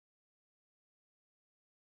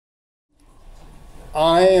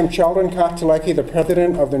I am Sheldon Kotzelecki, the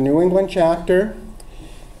president of the New England chapter,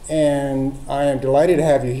 and I am delighted to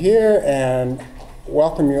have you here and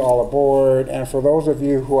welcome you all aboard. And for those of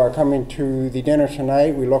you who are coming to the dinner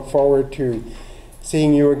tonight, we look forward to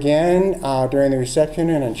seeing you again during the reception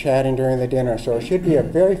and chatting during the dinner. So it should be a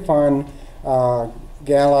very fun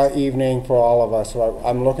gala evening for all of us. So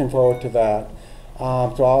I'm looking forward to that.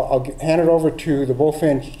 So I'll hand it over to the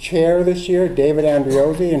Bulfinch chair this year, David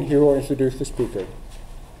Andriozzi, and he will introduce the speaker.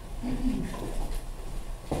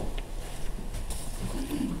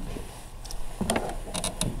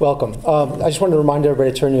 Welcome. I just wanted to remind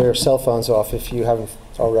everybody to turn your cell phones off if you haven't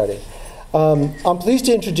already. I'm pleased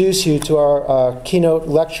to introduce you to our keynote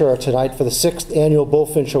lecturer tonight for the 6th Annual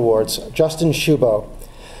Bulfinch Awards, Justin Shubow.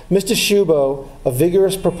 Mr. Shubow, a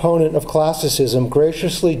vigorous proponent of classicism,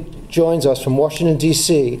 graciously joins us from Washington,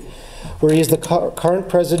 D.C., where he is the current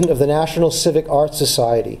president of the National Civic Arts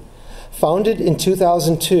Society. Founded in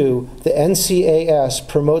 2002, the NCAS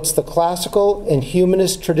promotes the classical and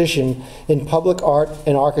humanist tradition in public art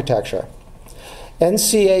and architecture.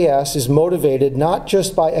 NCAS is motivated not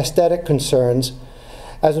just by aesthetic concerns,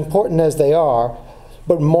 as important as they are,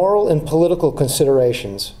 but moral and political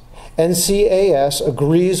considerations. NCAS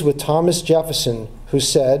agrees with Thomas Jefferson, who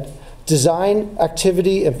said, "Design,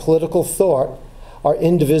 activity, and political thought are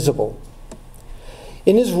indivisible."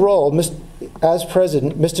 In his role as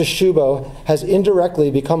president, Mr. Shubow has indirectly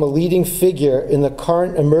become a leading figure in the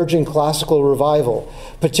current emerging classical revival,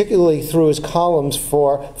 particularly through his columns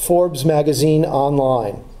for Forbes magazine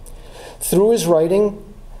online. Through his writing,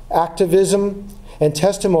 activism, and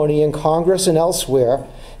testimony in Congress and elsewhere,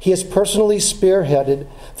 he has personally spearheaded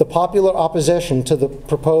the popular opposition to the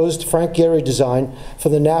proposed Frank Gehry design for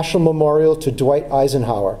the National Memorial to Dwight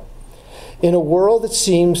Eisenhower. In a world that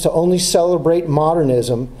seems to only celebrate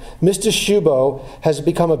modernism, Mr. Shubow has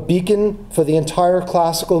become a beacon for the entire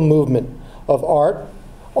classical movement of art,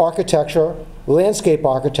 architecture, landscape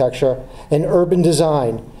architecture, and urban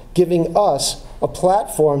design, giving us a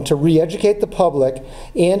platform to re-educate the public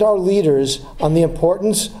and our leaders on the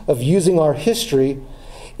importance of using our history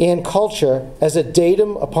and culture as a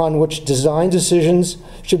datum upon which design decisions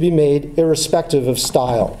should be made irrespective of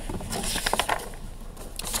style.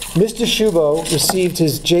 Mr. Shubow received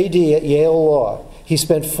his JD at Yale Law. He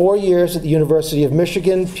spent 4 years at the University of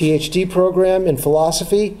Michigan PhD program in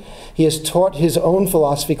philosophy. He has taught his own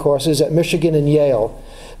philosophy courses at Michigan and Yale.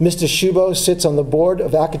 Mr. Shubow sits on the board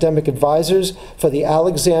of academic advisors for the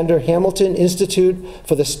Alexander Hamilton Institute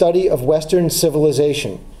for the Study of Western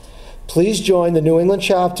Civilization. Please join the New England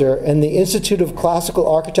chapter and the Institute of Classical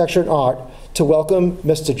Architecture and Art to welcome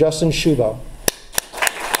Mr. Justin Shubow.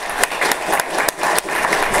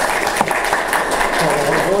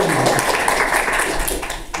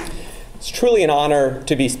 It's truly an honor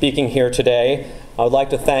to be speaking here today. I would like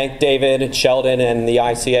to thank David, Sheldon, and the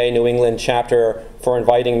ICA New England chapter for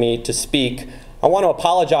inviting me to speak. I want to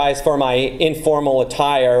apologize for my informal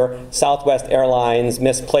attire. Southwest Airlines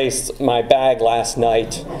misplaced my bag last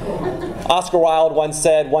night. Oscar Wilde once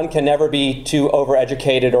said, "One can never be too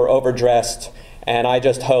overeducated or overdressed," and I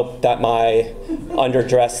just hope that my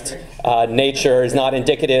underdressed nature is not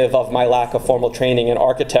indicative of my lack of formal training in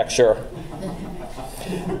architecture.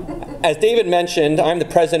 As David mentioned, I'm the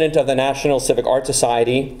president of the National Civic Arts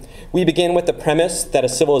Society. We begin with the premise that a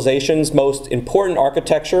civilization's most important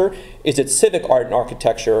architecture is its civic art and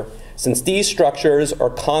architecture, since these structures are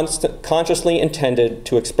consciously intended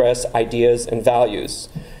to express ideas and values.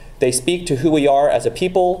 They speak to who we are as a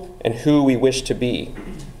people and who we wish to be.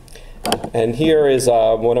 And here is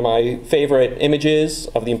one of my favorite images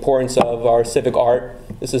of the importance of our civic art.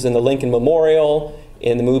 This is in the Lincoln Memorial.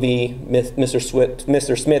 In the movie,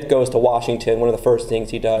 Mr. Smith Goes to Washington, one of the first things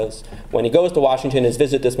he does when he goes to Washington is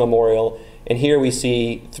visit this memorial. And here we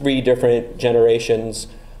see 3 different generations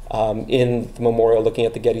in the memorial looking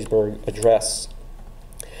at the Gettysburg Address.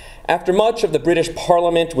 After much of the British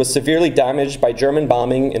Parliament was severely damaged by German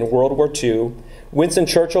bombing in World War II, Winston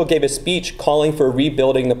Churchill gave a speech calling for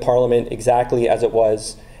rebuilding the Parliament exactly as it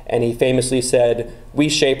was. And he famously said, "We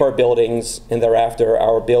shape our buildings, and thereafter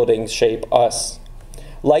our buildings shape us."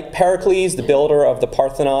 Like Pericles, the builder of the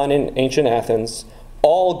Parthenon in ancient Athens,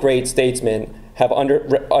 all great statesmen have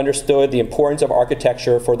understood the importance of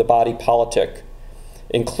architecture for the body politic,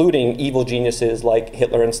 including evil geniuses like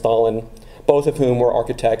Hitler and Stalin, both of whom were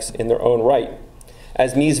architects in their own right.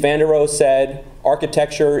 As Mies van der Rohe said,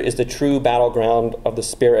 architecture is the true battleground of the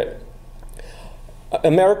spirit.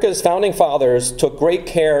 America's founding fathers took great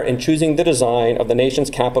care in choosing the design of the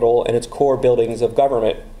nation's capital and its core buildings of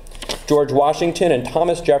government. George Washington and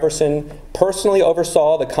Thomas Jefferson personally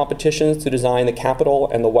oversaw the competitions to design the Capitol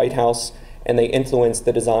and the White House, and they influenced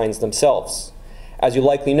the designs themselves. As you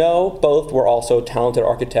likely know, both were also talented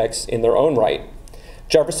architects in their own right.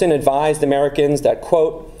 Jefferson advised Americans that,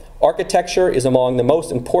 quote, "Architecture is among the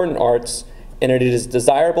most important arts, and it is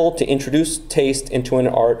desirable to introduce taste into an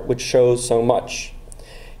art which shows so much."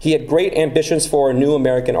 He had great ambitions for a new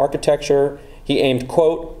American architecture. He aimed,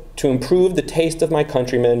 quote, "to improve the taste of my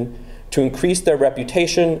countrymen, to increase their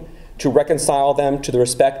reputation, to reconcile them to the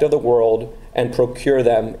respect of the world, and procure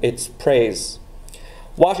them its praise."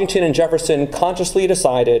 Washington and Jefferson consciously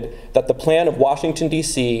decided that the plan of Washington,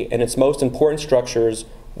 D.C. and its most important structures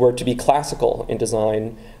were to be classical in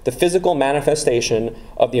design, the physical manifestation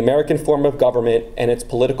of the American form of government and its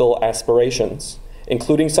political aspirations,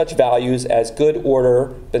 including such values as good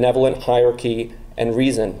order, benevolent hierarchy, and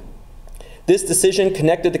reason. This decision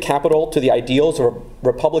connected the capital to the ideals of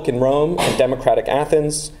Republican Rome and democratic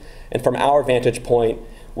Athens, and from our vantage point,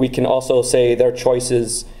 we can also say their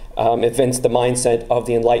choices evinced the mindset of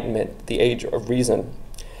the Enlightenment, the age of reason.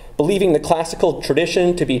 Believing the classical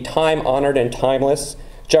tradition to be time-honored and timeless,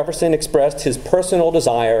 Jefferson expressed his personal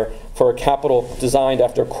desire for a capital designed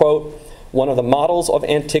after, quote, "one of the models of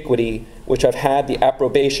antiquity which have had the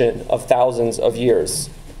approbation of thousands of years."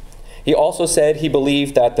 He also said he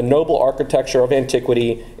believed that the noble architecture of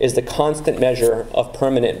antiquity is the constant measure of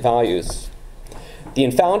permanent values. The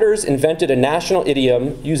founders invented a national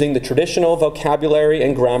idiom using the traditional vocabulary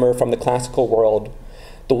and grammar from the classical world.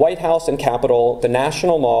 The White House and Capitol, the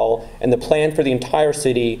National Mall, and the plan for the entire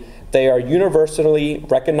city, they are universally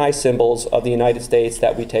recognized symbols of the United States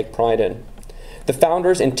that we take pride in. The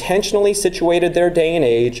founders intentionally situated their day and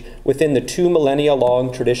age within the 2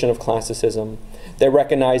 millennia-long tradition of classicism. They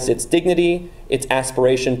recognized its dignity, its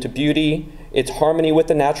aspiration to beauty, its harmony with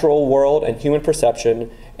the natural world and human perception,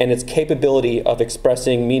 and its capability of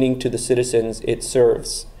expressing meaning to the citizens it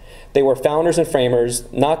serves. They were founders and framers,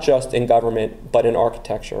 not just in government, but in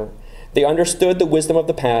architecture. They understood the wisdom of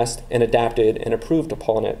the past and adapted and improved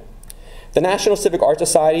upon it. The National Civic Art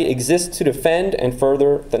Society exists to defend and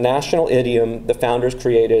further the national idiom the founders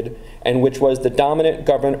created, and which was the dominant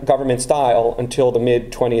government style until the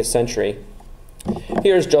mid-20th century.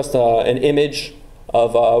 Here's just an image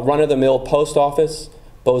of a run-of-the-mill post office,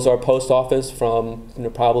 Beaux-Arts Post Office from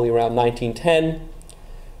probably around 1910.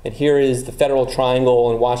 And here is the Federal Triangle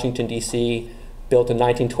in Washington, D.C., built in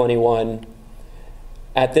 1921.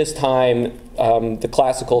 At this time, the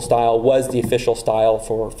classical style was the official style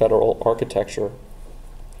for federal architecture.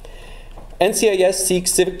 NCIS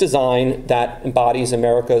seeks civic design that embodies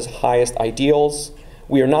America's highest ideals.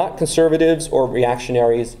 We are not conservatives or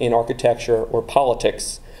reactionaries in architecture or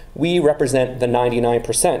politics. We represent the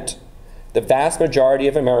 99%, the vast majority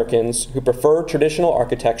of Americans who prefer traditional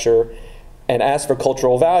architecture, and as for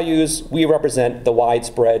cultural values, we represent the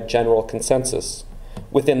widespread general consensus.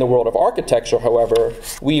 Within the world of architecture, however,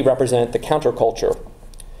 we represent the counterculture.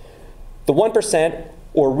 The 1%,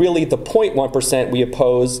 or really the 0.1% we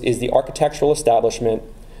oppose, is the architectural establishment,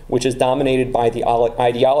 which is dominated by the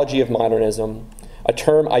ideology of modernism, a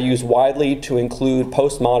term I use widely to include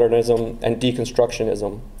postmodernism and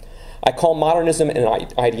deconstructionism. I call modernism an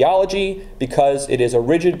ideology because it is a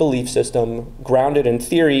rigid belief system grounded in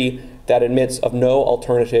theory that admits of no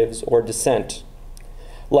alternatives or dissent.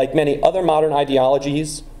 Like many other modern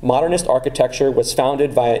ideologies, modernist architecture was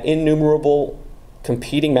founded via innumerable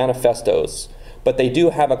competing manifestos, but they do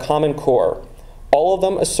have a common core. All of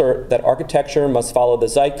them assert that architecture must follow the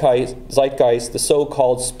zeitgeist, the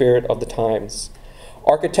so-called spirit of the times.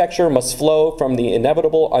 Architecture must flow from the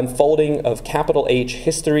inevitable unfolding of capital H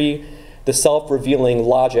history, the self-revealing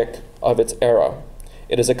logic of its era.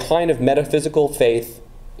 It is a kind of metaphysical faith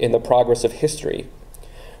in the progress of history.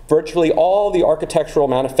 Virtually all the architectural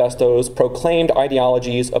manifestos proclaimed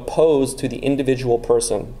ideologies opposed to the individual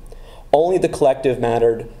person. Only the collective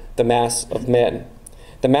mattered, the mass of men.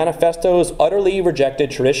 The manifestos utterly rejected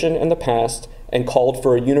tradition and the past and called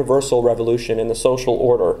for a universal revolution in the social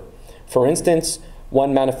order. For instance,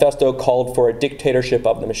 one manifesto called for a dictatorship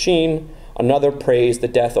of the machine, another praised the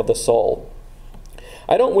death of the soul.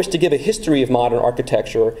 I don't wish to give a history of modern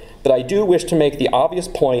architecture, but I do wish to make the obvious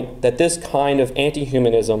point that this kind of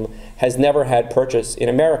anti-humanism has never had purchase in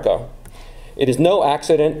America. It is no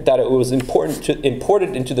accident that it was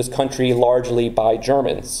imported into this country largely by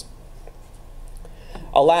Germans.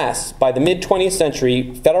 Alas, by the mid-20th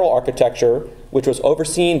century, federal architecture, which was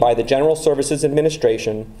overseen by the General Services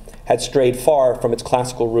Administration, had strayed far from its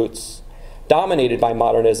classical roots. Dominated by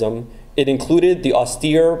modernism, it included the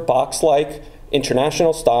austere, box-like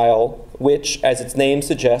international style, which, as its name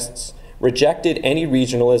suggests, rejected any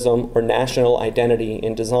regionalism or national identity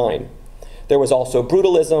in design. There was also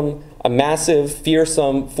brutalism, a massive,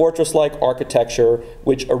 fearsome, fortress-like architecture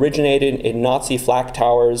which originated in Nazi flak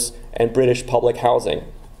towers and British public housing.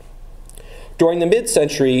 During the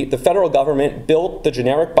mid-century, the federal government built the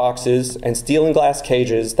generic boxes and steel and glass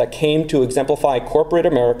cages that came to exemplify corporate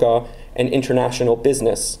America and international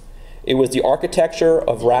business. It was the architecture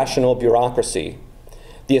of rational bureaucracy.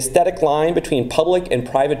 The aesthetic line between public and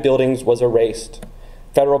private buildings was erased.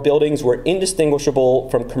 Federal buildings were indistinguishable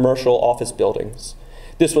from commercial office buildings.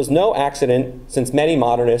 This was no accident, since many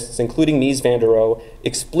modernists, including Mies van der Rohe,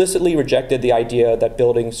 explicitly rejected the idea that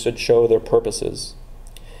buildings should show their purposes.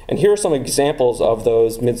 And here are some examples of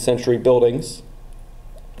those mid-century buildings.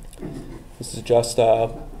 This is just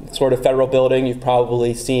a sort of federal building you've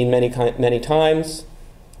probably seen many times.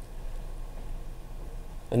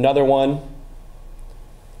 Another one.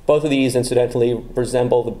 Both of these, incidentally,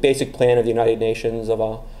 resemble the basic plan of the United Nations of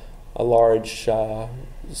a large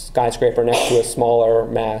skyscraper next to a smaller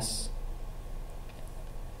mass.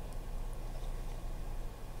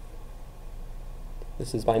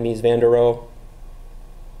 This is by Mies van der Rohe.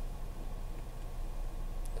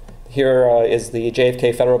 Here is the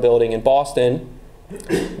JFK Federal Building in Boston.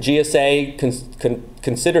 GSA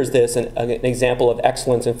considers this an example of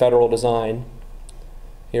excellence in federal design.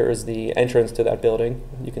 Here is the entrance to that building.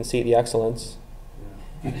 You can see the excellence.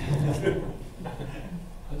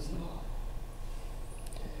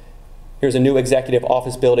 Here's a new executive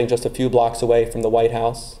office building just a few blocks away from the White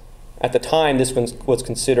House. At the time, this one was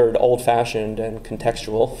considered old-fashioned and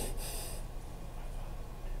contextual.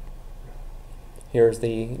 Here's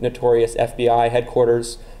the notorious FBI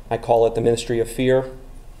headquarters. I call it the Ministry of Fear.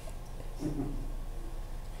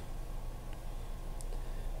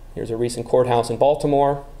 Here's a recent courthouse in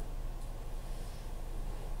Baltimore.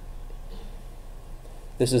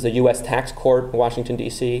 This is the U.S. Tax Court in Washington,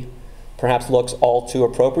 D.C. Perhaps looks all too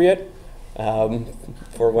appropriate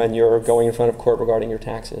for when you're going in front of court regarding your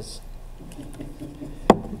taxes.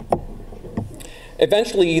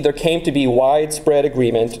 Eventually, there came to be widespread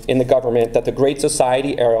agreement in the government that the Great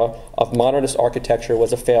Society era of modernist architecture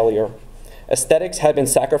was a failure. Aesthetics had been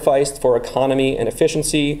sacrificed for economy and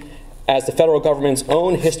efficiency. As the federal government's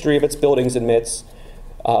own history of its buildings admits,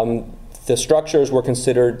 the structures were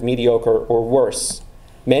considered mediocre or worse.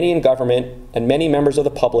 Many in government and many members of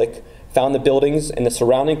the public found the buildings and the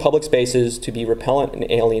surrounding public spaces to be repellent and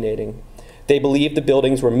alienating. They believed the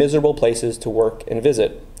buildings were miserable places to work and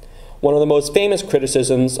visit. One of the most famous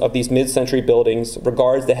criticisms of these mid-century buildings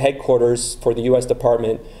regards the headquarters for the U.S.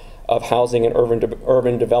 Department of Housing and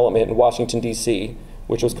Urban Development in Washington, D.C.,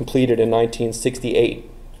 which was completed in 1968.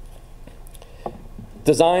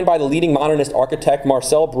 Designed by the leading modernist architect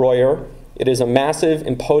Marcel Breuer, it is a massive,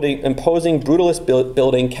 imposing brutalist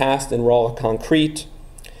building cast in raw concrete.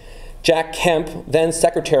 Jack Kemp, then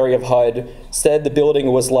Secretary of HUD, said the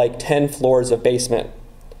building was like 10 floors of basement.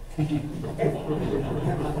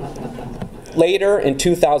 Later, in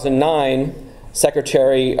 2009,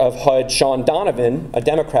 Secretary of HUD Sean Donovan, a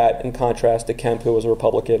Democrat in contrast to Kemp, who was a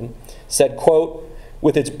Republican, said, quote,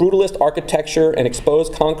 "With its brutalist architecture and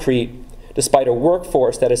exposed concrete, despite a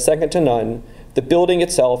workforce that is second to none, the building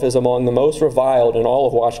itself is among the most reviled in all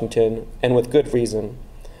of Washington, and with good reason.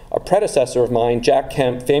 A predecessor of mine, Jack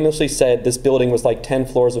Kemp, famously said this building was like 10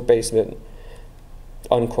 floors of basement,"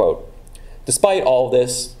 unquote. Despite all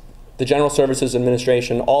this, the General Services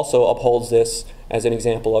Administration also upholds this as an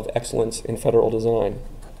example of excellence in federal design.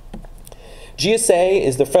 GSA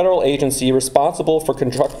is the federal agency responsible for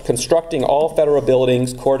constructing all federal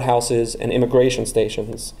buildings, courthouses, and immigration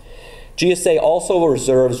stations. GSA also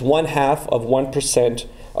reserves 0.5%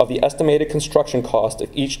 of the estimated construction cost of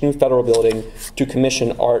each new federal building to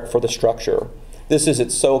commission art for the structure. This is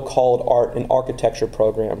its so-called art and architecture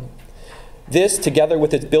program. This, together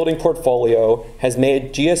with its building portfolio, has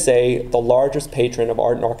made GSA the largest patron of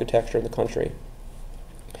art and architecture in the country.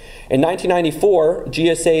 In 1994,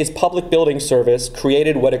 GSA's Public Building Service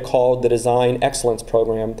created what it called the Design Excellence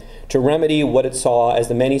Program to remedy what it saw as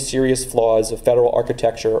the many serious flaws of federal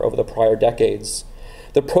architecture over the prior decades.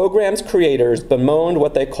 The program's creators bemoaned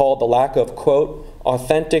what they called the lack of, quote,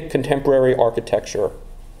 authentic contemporary architecture.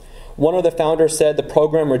 One of the founders said the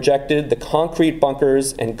program rejected the concrete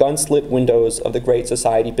bunkers and gun-slit windows of the Great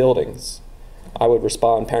Society buildings. I would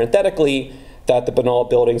respond parenthetically that the banal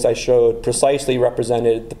buildings I showed precisely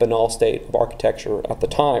represented the banal state of architecture at the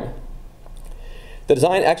time. The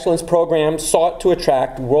Design Excellence Program sought to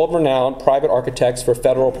attract world-renowned private architects for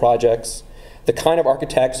federal projects, the kind of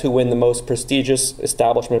architects who win the most prestigious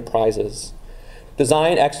establishment prizes.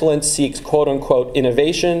 Design Excellence seeks quote-unquote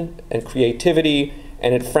innovation and creativity,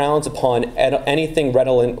 and it frowns upon anything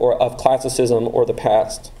redolent or of classicism or the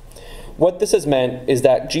past. What this has meant is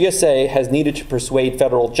that GSA has needed to persuade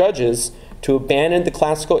federal judges to abandon the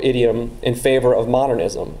classical idiom in favor of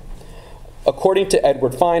modernism. According to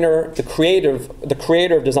Edward Feiner, the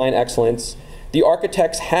creator of design excellence, the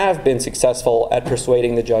architects have been successful at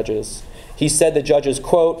persuading the judges. He said the judges,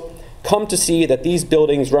 quote, "come to see that these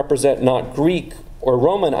buildings represent not Greek or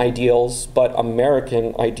Roman ideals, but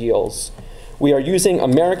American ideals. We are using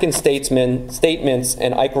American statements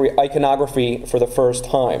and iconography for the first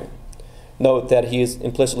time." Note that he is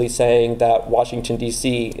implicitly saying that Washington,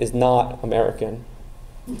 D.C. is not American.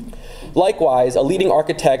 Likewise, a leading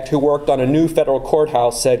architect who worked on a new federal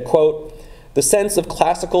courthouse said, quote, "the sense of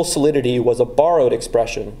classical solidity was a borrowed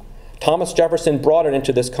expression. Thomas Jefferson brought it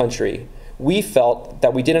into this country. We felt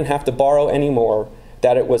that we didn't have to borrow anymore,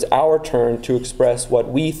 that it was our turn to express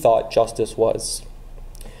what we thought justice was."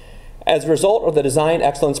 As a result of the Design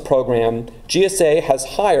Excellence Program, GSA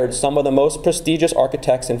has hired some of the most prestigious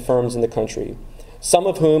architects and firms in the country, some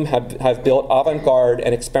of whom have built avant-garde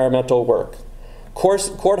and experimental work.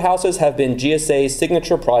 Courthouses have been GSA's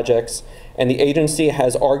signature projects, and the agency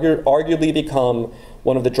has arguably become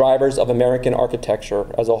one of the drivers of American architecture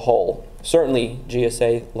as a whole. Certainly,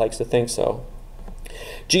 GSA likes to think so.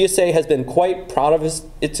 GSA has been quite proud of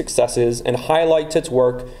its successes and highlights its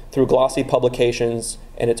work through glossy publications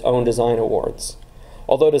and its own design awards.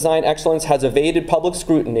 Although design excellence has evaded public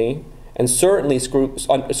scrutiny, and certainly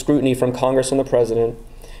scrutiny from Congress and the President,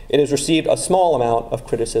 it has received a small amount of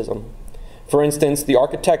criticism. For instance, the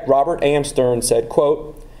architect Robert A.M. Stern said,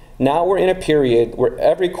 quote, "now we're in a period where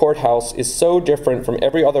every courthouse is so different from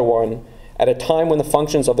every other one at a time when the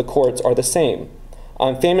functions of the courts are the same.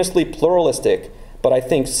 I'm famously pluralistic, but I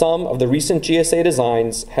think some of the recent GSA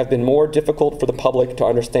designs have been more difficult for the public to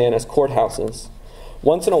understand as courthouses.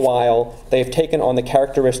 Once in a while, they have taken on the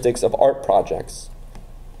characteristics of art projects.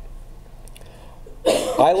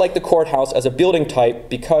 I like the courthouse as a building type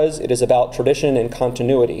because it is about tradition and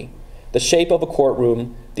continuity. The shape of a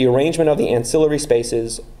courtroom, the arrangement of the ancillary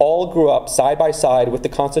spaces, all grew up side by side with the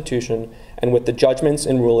Constitution and with the judgments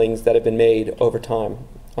and rulings that have been made over time,"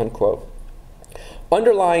 unquote.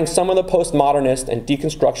 Underlying some of the postmodernist and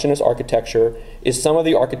deconstructionist architecture is some of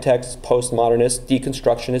the architects' postmodernist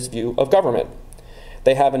deconstructionist view of government.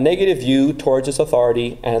 They have a negative view towards its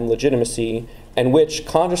authority and legitimacy, and which,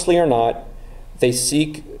 consciously or not, they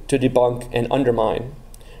seek to debunk and undermine.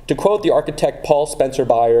 To quote the architect Paul Spencer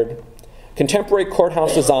Byard, "contemporary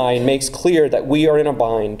courthouse design makes clear that we are in a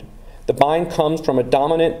bind. The bind comes from a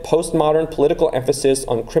dominant postmodern political emphasis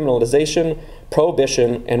on criminalization,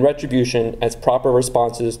 prohibition, and retribution as proper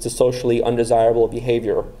responses to socially undesirable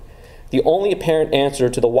behavior. The only apparent answer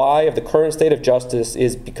to the why of the current state of justice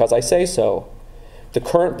is because I say so. The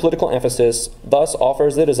current political emphasis thus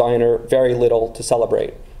offers the designer very little to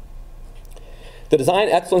celebrate." The Design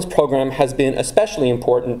Excellence Program has been especially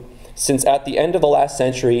important since at the end of the last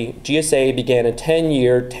century, GSA began a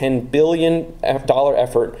 10-year, $10 billion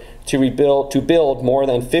effort to build more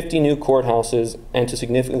than 50 new courthouses and to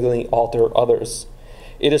significantly alter others.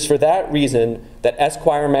 It is for that reason that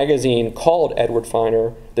Esquire magazine called Edward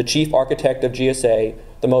Feiner, the chief architect of GSA,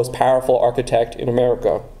 the most powerful architect in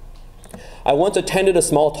America. I once attended a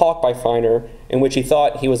small talk by Feiner in which he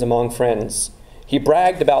thought he was among friends. He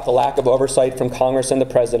bragged about the lack of oversight from Congress and the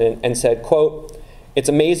President and said, quote, "it's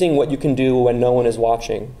amazing what you can do when no one is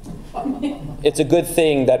watching. It's a good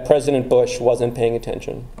thing that President Bush wasn't paying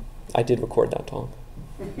attention." I did record that talk.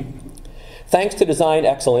 Thanks to design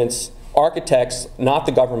excellence, architects, not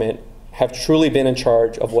the government, have truly been in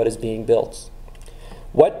charge of what is being built.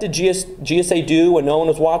 What did GSA do when no one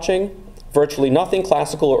was watching? Virtually nothing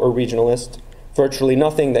classical or regionalist, virtually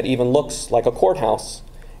nothing that even looks like a courthouse.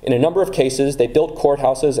 In a number of cases, they built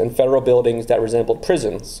courthouses and federal buildings that resembled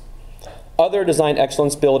prisons. Other design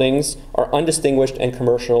excellence buildings are undistinguished and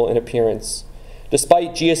commercial in appearance.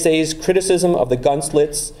 Despite GSA's criticism of the gun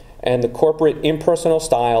slits and the corporate impersonal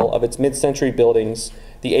style of its mid-century buildings,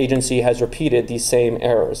 the agency has repeated these same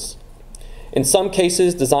errors. In some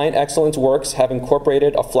cases, design excellence works have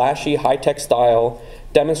incorporated a flashy, high-tech style,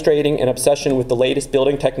 demonstrating an obsession with the latest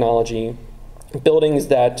building technology, buildings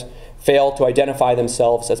that fail to identify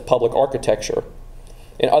themselves as public architecture.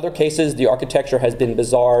 In other cases, the architecture has been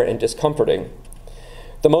bizarre and discomforting.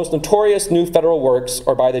 The most notorious new federal works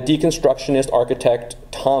are by the deconstructionist architect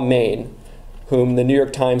Tom Main, whom the New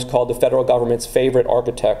York Times called the federal government's favorite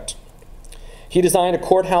architect. He designed a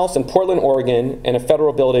courthouse in Portland, Oregon, and a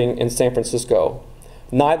federal building in San Francisco.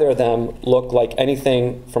 Neither of them look like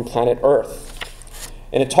anything from planet Earth.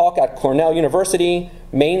 In a talk at Cornell University,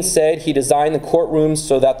 Main said he designed the courtrooms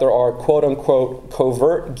so that there are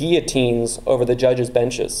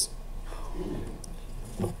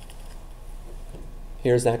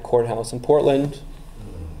Here's that courthouse in Portland.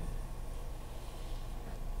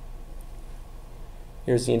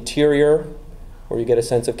 Here's the interior, where you get a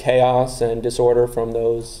sense of chaos and disorder from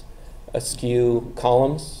those askew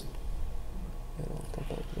columns.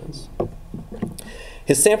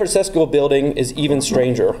 His San Francisco building is even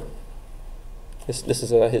stranger. This is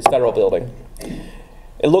his federal building.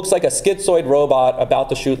 It looks like a schizoid robot about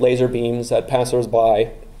to shoot laser beams at passersby.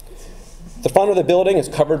 The front of the building is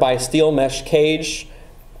covered by a steel mesh cage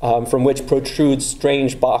from which protrude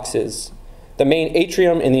strange boxes. The main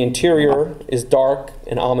atrium in the interior is dark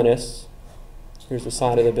and ominous. Here's the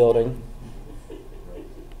side of the building.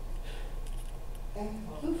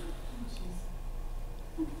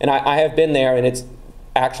 And I have been there, and it's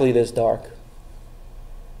actually this dark.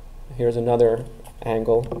 Here's another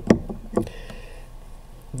angle.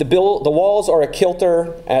 The walls are a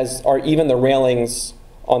kilter, as are even the railings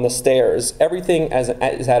on the stairs. Everything is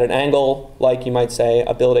at an angle, like you might say,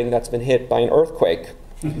 a building that's been hit by an earthquake.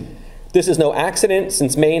 This is no accident,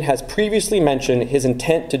 since Maine has previously mentioned his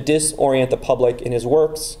intent to disorient the public in his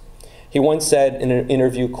works. He once said in an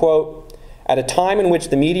interview, quote, "At a time in which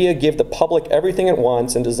the media give the public everything it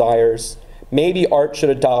wants and desires, maybe art should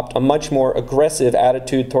adopt a much more aggressive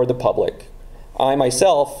attitude toward the public. I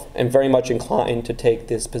myself am very much inclined to take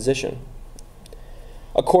this position."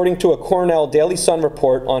 According to a Cornell Daily Sun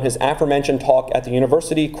report on his aforementioned talk at the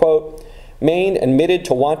university, quote, "Maine admitted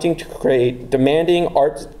to wanting to create demanding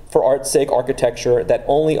art for art's sake architecture that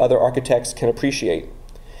only other architects can appreciate."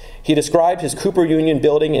 He described his Cooper Union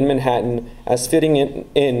building in Manhattan as fitting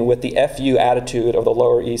in with the FU attitude of the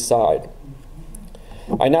Lower East Side.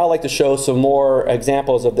 I'd now like to show some more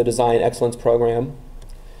examples of the Design Excellence Program.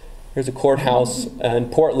 Here's a courthouse in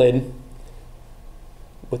Portland.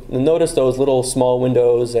 Notice those little small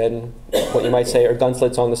windows and what you might say are gun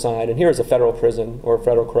slits on the side. And here's a federal prison or a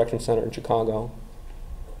federal correction center in Chicago.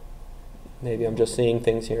 Maybe I'm just seeing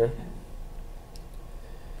things here.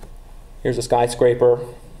 Here's a skyscraper.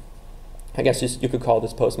 I guess you could call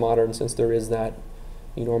this postmodern, since there is that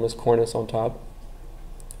enormous cornice on top.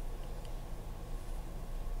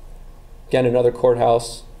 Again, another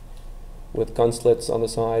courthouse with gun slits on the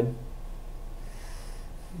side.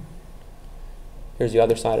 Here's the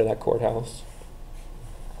other side of that courthouse.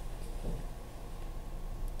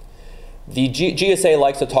 The GSA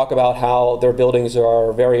likes to talk about how their buildings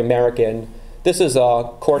are very American. This is a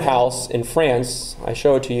courthouse in France. I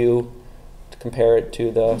show it to you to compare it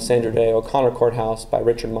to the Sandra Day O'Connor courthouse by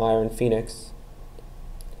Richard Meyer in Phoenix.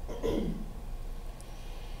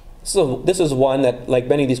 So this is one that, like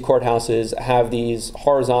many of these courthouses, have these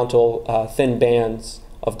horizontal thin bands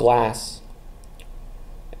of glass.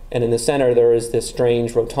 And in the center, there is this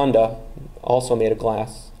strange rotunda, also made of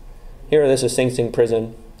glass. Here, this is Sing Sing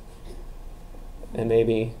Prison. And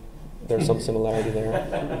maybe there's some similarity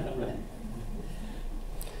there.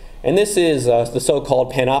 And this is the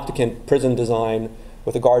so-called panopticon prison design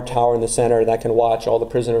with a guard tower in the center that can watch all the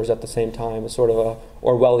prisoners at the same time. It's sort of a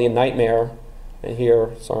Orwellian nightmare. And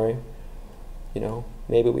here, sorry,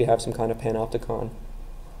 maybe we have some kind of panopticon.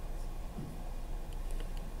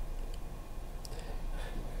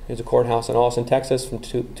 Here's a courthouse in Austin, Texas from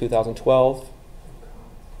 2012.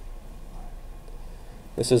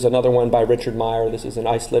 This is another one by Richard Meyer. This is in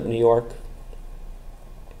Islip, New York.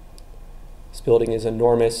 This building is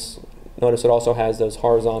enormous. Notice it also has those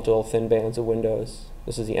horizontal thin bands of windows.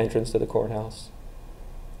 This is the entrance to the courthouse.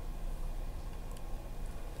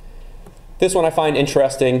 This one I find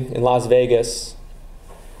interesting in Las Vegas,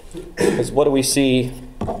 because what do we see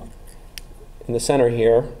in the center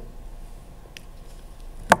here?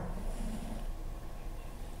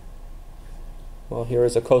 Well, here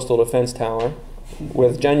is a coastal defense tower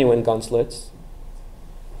with genuine gun slits.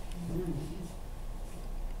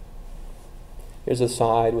 Here's a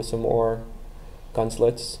side with some more gun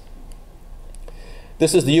slits.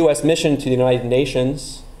 This is the U.S. mission to the United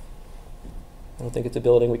Nations. I don't think it's a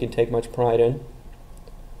building we can take much pride in.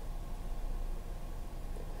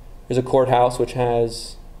 Here's a courthouse which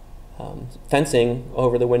has fencing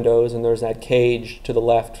over the windows, and there's that cage to the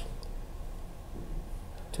left.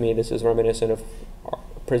 To me, this is reminiscent of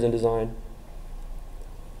prison design.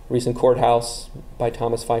 Recent courthouse by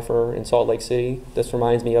Thomas Pfeiffer in Salt Lake City. This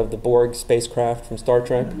reminds me of the Borg spacecraft from Star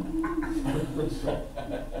Trek.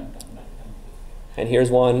 And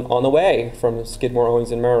here's one on the way from Skidmore,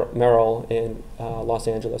 Owings and Merrill in Los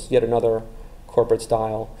Angeles. Yet another corporate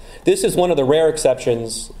style. This is one of the rare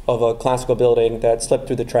exceptions of a classical building that slipped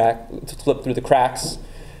through the cracks.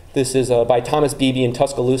 This is by Thomas Beebe in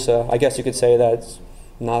Tuscaloosa. I guess you could say that's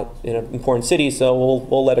not in an important city, so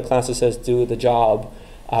we'll let a classicist do the job.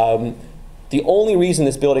 The only reason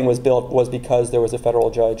this building was built was because there was a federal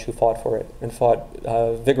judge who fought for it and fought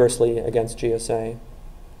vigorously against GSA.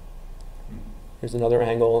 Here's another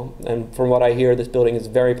angle, and from what I hear, this building is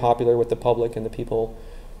very popular with the public and the people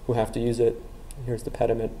who have to use it. Here's the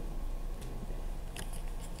pediment.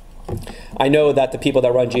 I know that the people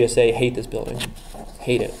that run GSA hate this building,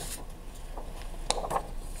 hate it.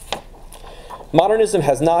 Modernism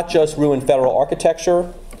has not just ruined federal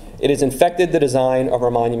architecture, it has infected the design of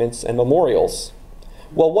our monuments and memorials.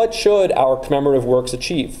 Well, what should our commemorative works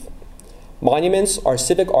achieve? Monuments are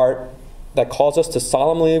civic art that calls us to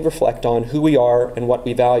solemnly reflect on who we are and what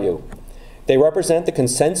we value. They represent the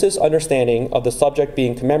consensus understanding of the subject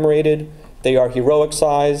being commemorated. They are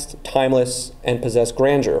heroic-sized, timeless, and possess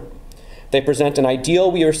grandeur. They present an ideal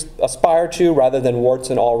we aspire to rather than warts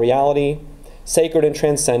and all reality. Sacred and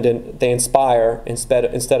transcendent, they inspire instead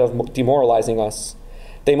of demoralizing us.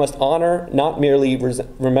 They must honor, not merely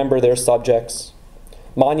remember their subjects.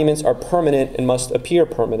 Monuments are permanent and must appear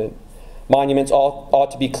permanent. Monuments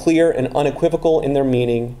ought to be clear and unequivocal in their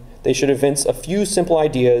meaning. They should evince a few simple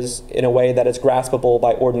ideas in a way that is graspable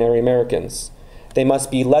by ordinary Americans. They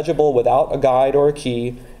must be legible without a guide or a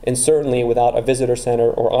key, and certainly without a visitor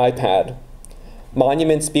center or iPad.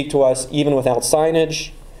 Monuments speak to us even without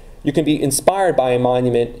signage. You can be inspired by a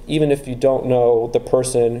monument even if you don't know the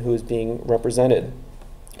person who is being represented.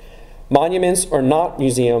 Monuments are not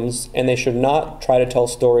museums, and they should not try to tell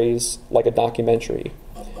stories like a documentary.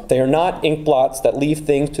 They are not ink blots that leave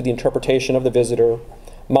things to the interpretation of the visitor.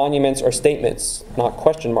 Monuments are statements, not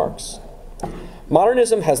question marks.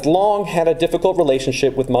 Modernism has long had a difficult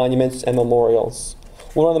relationship with monuments and memorials.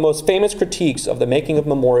 One of the most famous critiques of the making of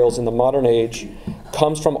memorials in the modern age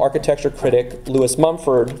comes from architecture critic Lewis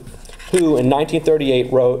Mumford, who in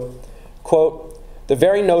 1938 wrote, quote, "The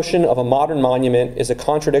very notion of a modern monument is a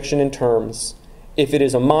contradiction in terms. If it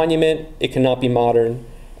is a monument, it cannot be modern,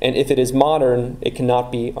 and if it is modern, it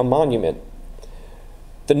cannot be a monument.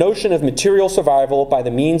 The notion of material survival by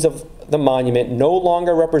the means of the monument no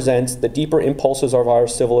longer represents the deeper impulses of our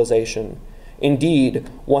civilization. Indeed,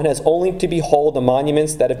 one has only to behold the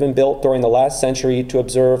monuments that have been built during the last century to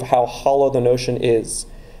observe how hollow the notion is.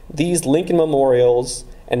 These Lincoln memorials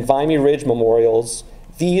and Vimy Ridge memorials,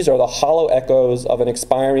 these are the hollow echoes of an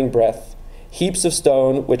expiring breath, heaps of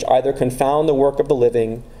stone which either confound the work of the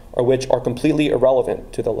living or which are completely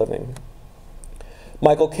irrelevant to the living."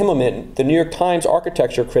 Michael Kimmelman, the New York Times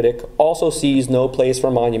architecture critic, also sees no place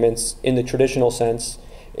for monuments in the traditional sense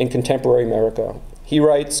in contemporary America. He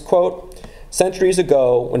writes, quote, "Centuries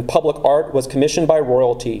ago, when public art was commissioned by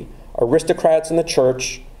royalty, aristocrats in the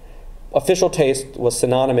church, official taste was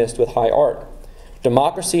synonymous with high art.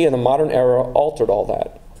 Democracy in the modern era altered all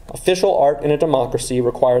that. Official art in a democracy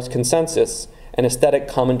requires consensus, an aesthetic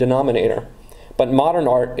common denominator. But modern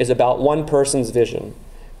art is about one person's vision.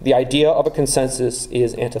 The idea of a consensus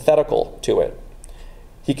is antithetical to it."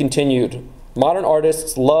 He continued, "Modern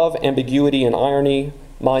artists love ambiguity and irony,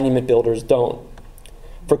 monument builders don't.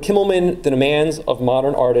 For Kimmelman, the demands of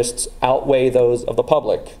modern artists outweigh those of the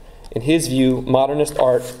public. In his view, modernist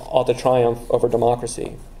art ought to triumph over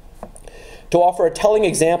democracy." To offer a telling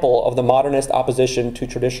example of the modernist opposition to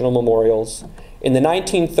traditional memorials, in the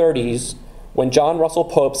 1930s, when John Russell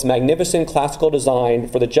Pope's magnificent classical design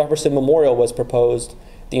for the Jefferson Memorial was proposed,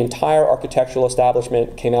 the entire architectural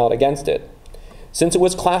establishment came out against it. Since it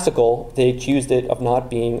was classical, they accused it of not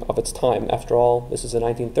being of its time. After all, this is the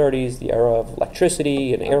 1930s, the era of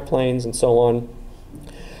electricity and airplanes and so on.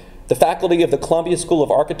 The faculty of the Columbia School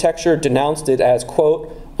of Architecture denounced it as,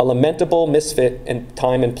 quote, "a lamentable misfit in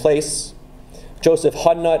time and place." Joseph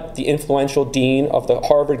Hudnut, the influential dean of the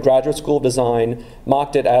Harvard Graduate School of Design,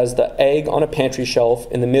 mocked it as the egg on a pantry shelf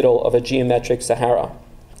in the middle of a geometric Sahara.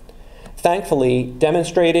 Thankfully,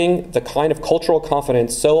 demonstrating the kind of cultural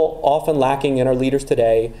confidence so often lacking in our leaders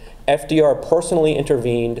today, FDR personally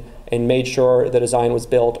intervened and made sure the design was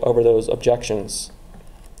built over those objections.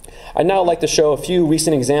 I'd now like to show a few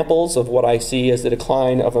recent examples of what I see as the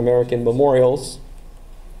decline of American memorials.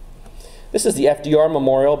 This is the FDR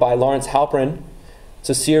Memorial by Lawrence Halprin. It's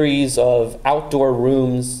a series of outdoor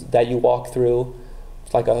rooms that you walk through.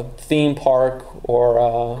 It's like a theme park or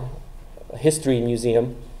a history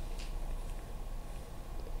museum.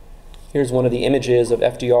 Here's one of the images of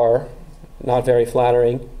FDR, not very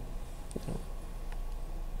flattering.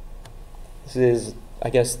 This is, I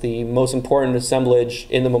guess, the most important assemblage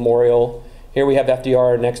in the memorial. Here we have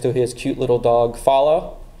FDR next to his cute little dog,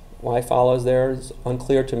 Fala. Why Fala is there is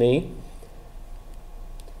unclear to me.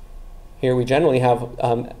 Here we genuinely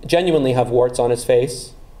have warts on his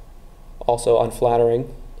face, also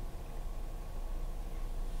unflattering.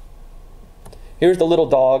 Here's the little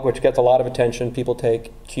dog, which gets a lot of attention. People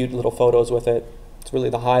take cute little photos with it. It's really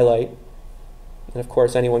the highlight. And of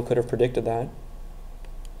course, anyone could have predicted that.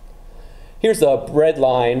 Here's the bread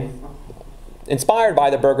line, inspired by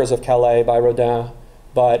the Burghers of Calais by Rodin,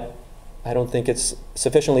 but I don't think it's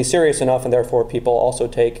sufficiently serious enough, and therefore people also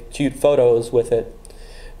take cute photos with it.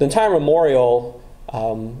 The entire memorial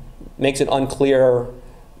makes it unclear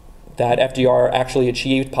that FDR actually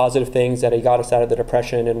achieved positive things, that he got us out of the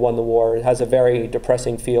Depression and won the war. It has a very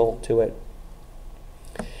depressing feel to it.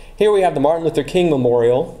 Here we have the Martin Luther King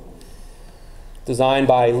Memorial, designed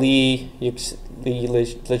by Lee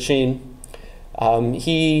Lichine.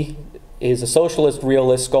 He is a socialist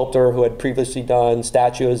realist sculptor who had previously done giant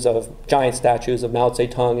statues of Mao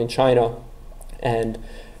Zedong in China. And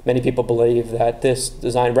many people believe that this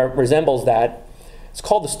design resembles that. It's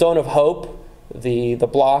called the Stone of Hope. The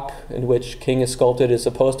block in which King is sculpted is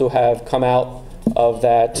supposed to have come out of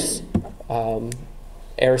that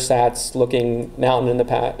ersatz-looking mountain in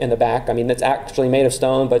the back. I mean, it's actually made of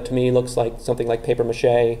stone, but to me it looks like something like paper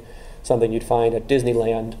mache, something you'd find at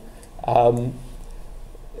Disneyland.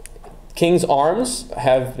 King's arms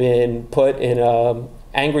have been put in an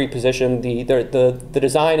angry position. The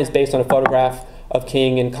design is based on a photograph of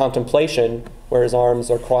King in contemplation, where his arms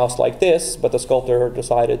are crossed like this, but the sculptor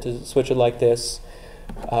decided to switch it like this.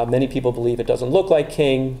 Many people believe it doesn't look like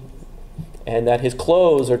King, and that his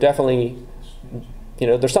clothes are definitely,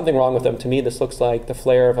 there's something wrong with them. To me, this looks like the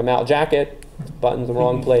flare of a Mao jacket, buttons in the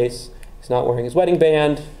wrong place. He's not wearing his wedding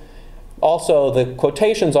band. Also, the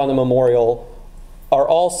quotations on the memorial are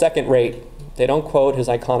all second rate. They don't quote his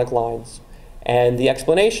iconic lines. And the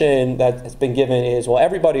explanation that has been given is, well,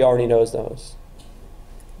 everybody already knows those.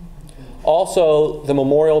 Also, the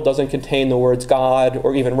memorial doesn't contain the words God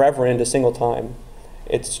or even reverend a single time.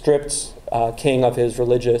 It strips King of his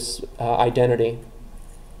religious identity.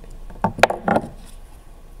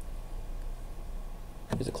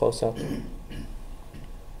 Here's a close-up.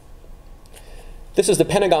 This is the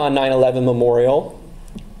Pentagon 9/11 Memorial.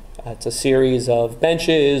 It's a series of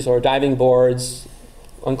benches or diving boards,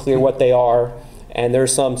 unclear what they are, and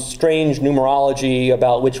there's some strange numerology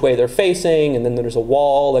about which way they're facing, and then there's a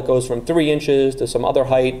wall that goes from 3 inches to some other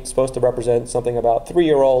height, supposed to represent something about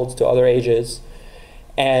 3-year-olds to other ages.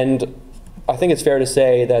 And I think it's fair to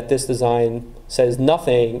say that this design says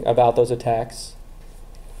nothing about those attacks.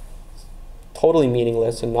 Totally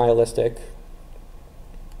meaningless and nihilistic.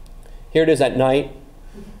 Here it is at night.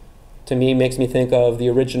 To me, makes me think of the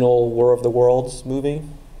original War of the Worlds movie,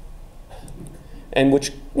 and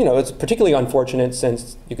which, it's particularly unfortunate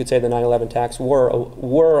since you could say the 9/11 attacks were a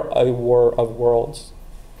war of worlds.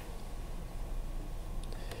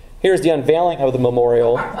 Here's the unveiling of the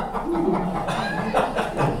memorial.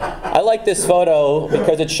 I like this photo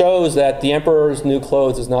because it shows that the emperor's new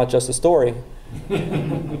clothes is not just a story.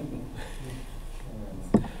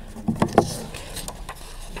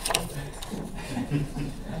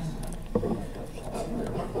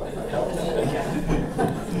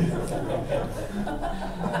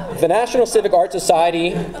 The National Civic Art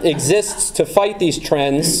Society exists to fight these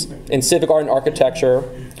trends in civic art and architecture.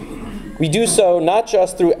 We do so not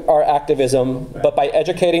just through our activism, but by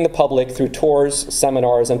educating the public through tours,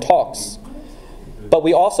 seminars, and talks. But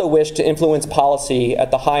we also wish to influence policy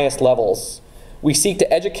at the highest levels. We seek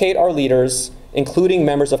to educate our leaders, including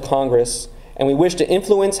members of Congress, and we wish to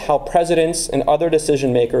influence how presidents and other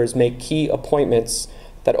decision makers make key appointments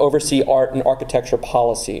that oversee art and architecture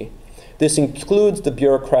policy. This includes the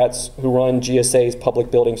bureaucrats who run GSA's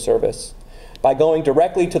Public Building Service. By going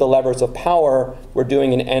directly to the levers of power, we're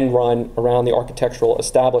doing an end run around the architectural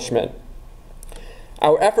establishment.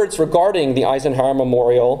 Our efforts regarding the Eisenhower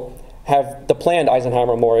Memorial the planned Eisenhower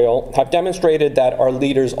Memorial have demonstrated that our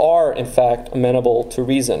leaders are, in fact, amenable to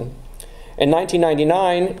reason. In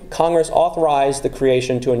 1999, Congress authorized the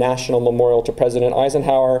creation to a national memorial to President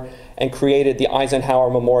Eisenhower and created the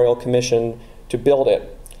Eisenhower Memorial Commission to build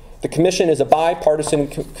it. The commission is a bipartisan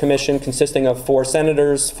commission consisting of 4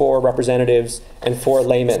 senators, 4 representatives, and 4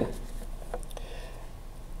 laymen.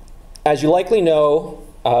 As you likely know,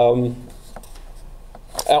 and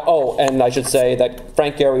I should say that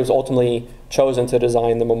Frank Gehry was ultimately chosen to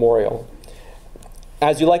design the memorial.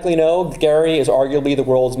 As you likely know, Gehry is arguably the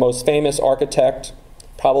world's most famous architect,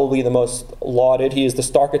 probably the most lauded. He is the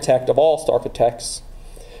starchitect of all starchitects.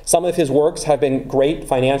 Some of his works have been great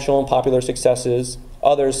financial and popular successes,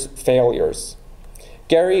 others failures.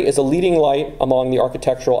 Gehry is a leading light among the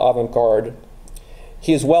architectural avant-garde.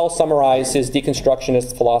 He has well summarized his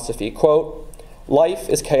deconstructionist philosophy. Quote, "Life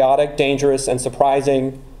is chaotic, dangerous, and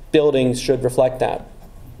surprising. Buildings should reflect that."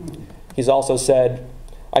 He's also said,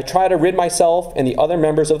 I try to rid myself and the other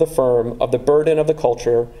members of the firm of the burden of the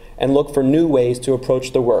culture and look for new ways to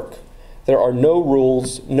approach the work. There are no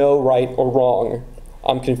rules, no right or wrong.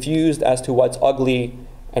 I'm confused as to what's ugly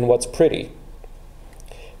and what's pretty.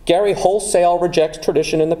 Gary wholesale rejects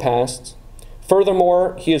tradition in the past.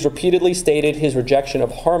 Furthermore, he has repeatedly stated his rejection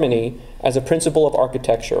of harmony as a principle of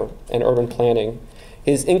architecture and urban planning.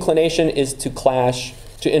 His inclination is to clash,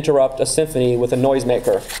 to interrupt a symphony with a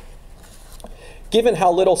noisemaker. Given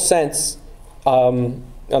how little sense, let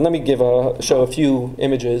me show a few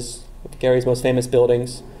images of Gary's most famous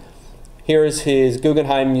buildings. Here is his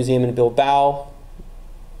Guggenheim Museum in Bilbao,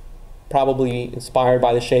 probably inspired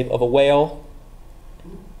by the shape of a whale.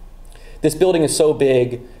 This building is so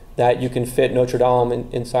big that you can fit Notre Dame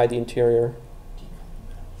inside the interior.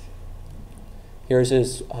 Here's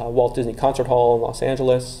his Walt Disney Concert Hall in Los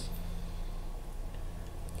Angeles.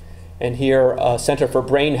 And here, Center for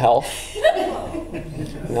Brain Health.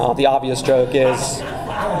 Now, the obvious joke is,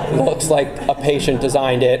 it looks like a patient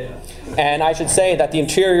designed it. And I should say that the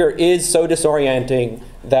interior is so disorienting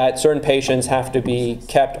that certain patients have to be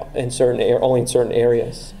kept in only in certain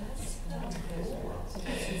areas.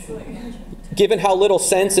 Given how little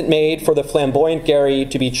sense it made for the flamboyant Gary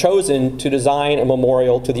to be chosen to design a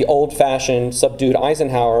memorial to the old-fashioned, subdued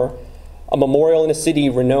Eisenhower, a memorial in a city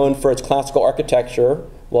renowned for its classical architecture,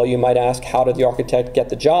 well, you might ask, how did the architect get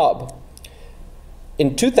the job?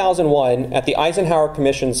 In 2001, at the Eisenhower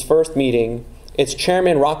Commission's first meeting, its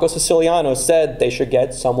chairman, Rocco Siciliano, said they should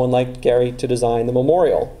get someone like Gary to design the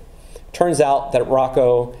memorial. Turns out that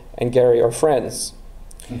Rocco and Gary are friends.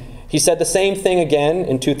 He said the same thing again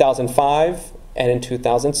in 2005 and in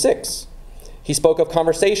 2006. He spoke of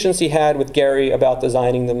conversations he had with Gary about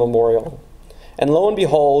designing the memorial. And lo and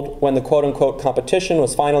behold, when the quote-unquote competition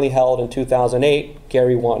was finally held in 2008,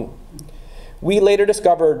 Gary won. We later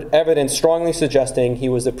discovered evidence strongly suggesting he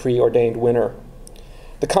was a preordained winner.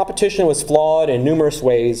 The competition was flawed in numerous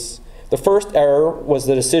ways. The first error was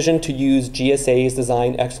the decision to use GSA's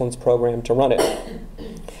Design Excellence Program to run it.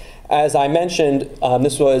 As I mentioned,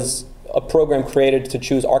 this was a program created to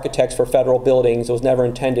choose architects for federal buildings. It was never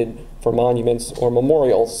intended for monuments or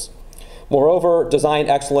memorials. Moreover, design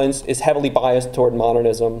excellence is heavily biased toward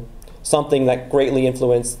modernism, something that greatly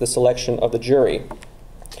influenced the selection of the jury.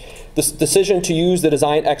 This decision to use the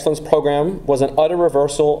Design Excellence Program was an utter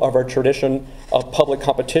reversal of our tradition of public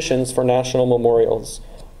competitions for national memorials.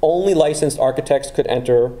 Only licensed architects could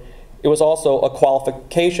enter. It was also a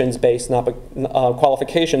qualifications-based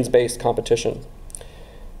competition.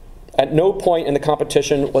 At no point in the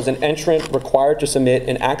competition was an entrant required to submit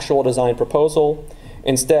an actual design proposal.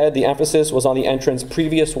 Instead, the emphasis was on the entrant's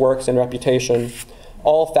previous works and reputation,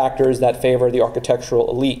 all factors that favor the architectural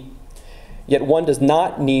elite. Yet one does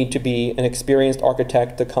not need to be an experienced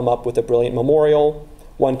architect to come up with a brilliant memorial.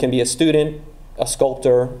 One can be a student, a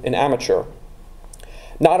sculptor, an amateur.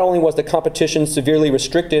 Not only was the competition severely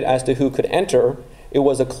restricted as to who could enter, it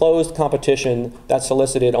was a closed competition that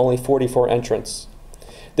solicited only 44 entrants.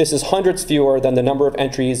 This is hundreds fewer than the number of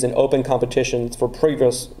entries in open competitions for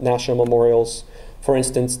previous national memorials. For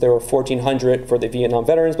instance, there were 1,400 for the Vietnam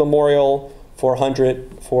Veterans Memorial,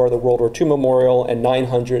 400 for the World War II Memorial, and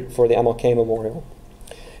 900 for the MLK Memorial.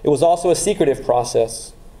 It was also a secretive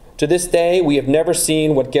process. To this day, we have never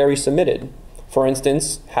seen what Gary submitted. For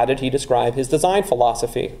instance, how did he describe his design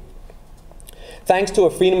philosophy? Thanks to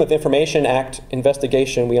a Freedom of Information Act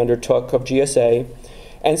investigation we undertook of GSA,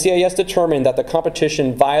 NCIS determined that the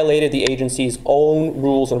competition violated the agency's own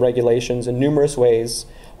rules and regulations in numerous ways,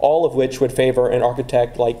 all of which would favor an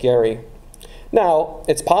architect like Gary. Now,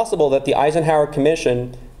 it's possible that the Eisenhower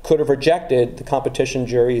Commission could have rejected the competition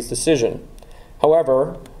jury's decision.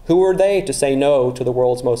 However, who were they to say no to the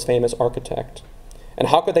world's most famous architect? And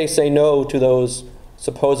how could they say no to those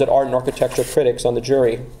supposed art and architecture critics on the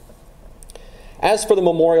jury? As for the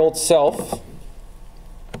memorial itself,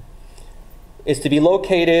 it's to be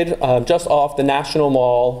located just off the National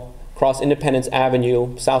Mall, across Independence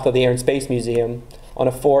Avenue, south of the Air and Space Museum, on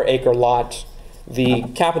a 4-acre lot. The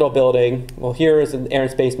Capitol building, well, here is the Air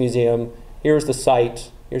and Space Museum, here's the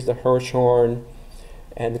site, here's the Hirshhorn,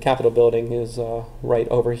 and the Capitol building is right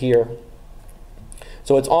over here.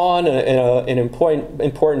 So it's on an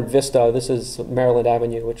important vista. This is Maryland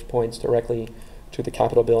Avenue, which points directly to the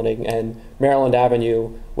Capitol building, and Maryland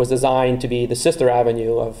Avenue was designed to be the sister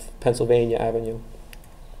avenue of Pennsylvania Avenue.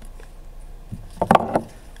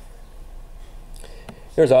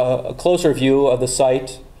 Here's a closer view of the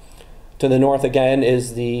site. To the north again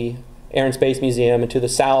is the Air and Space Museum, and to the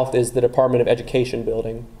south is the Department of Education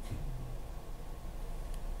building.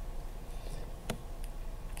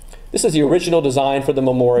 This is the original design for the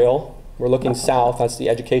memorial. We're looking south. That's the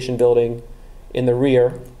education building in the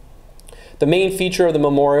rear. The main feature of the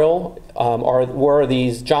memorial were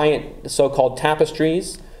these giant so-called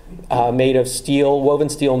tapestries made of steel, woven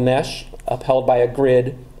steel mesh, upheld by a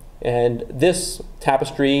grid. And this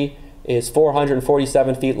tapestry is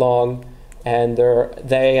 447 feet long, and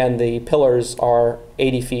they and the pillars are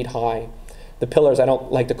 80 feet high. The pillars, I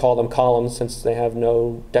don't like to call them columns since they have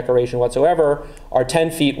no decoration whatsoever, are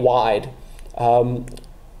 10 feet wide.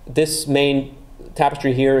 This main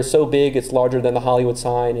tapestry here is so big it's larger than the Hollywood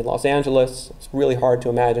sign in Los Angeles. It's really hard to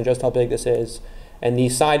imagine just how big this is. And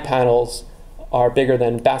these side panels are bigger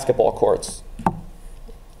than basketball courts.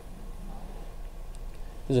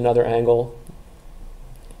 Here's another angle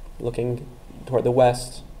looking toward the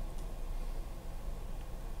west.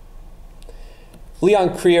 Leon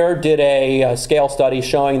Creer did a scale study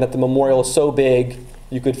showing that the memorial is so big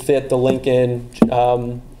you could fit the Lincoln,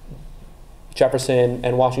 Jefferson,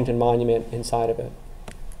 and Washington Monument inside of it.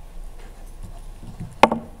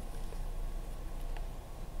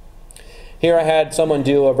 Here I had someone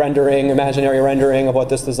do a rendering, imaginary rendering of what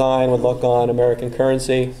this design would look on American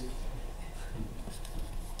currency.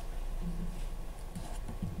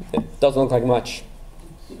 It doesn't look like much.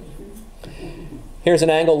 Here's an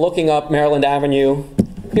angle looking up Maryland Avenue.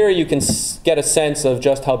 Here you can get a sense of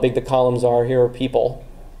just how big the columns are. Here are people.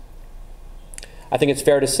 I think it's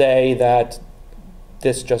fair to say that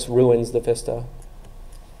this just ruins the vista.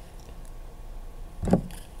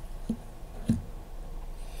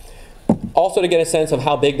 Also, to get a sense of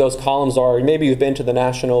how big those columns are, maybe you've been to the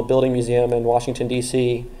National Building Museum in Washington,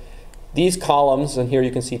 D.C. These columns, and here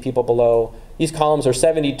you can see people below, these columns are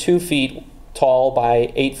 72 feet tall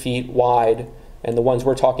by 8 feet wide. And the ones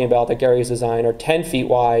we're talking about that Gary's designed are 10 feet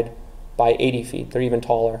wide by 80 feet. They're even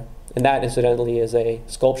taller. And that, incidentally, is a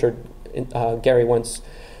sculpture Gary once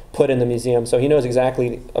put in the museum. So he knows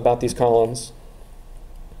exactly about these columns.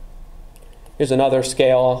 Here's another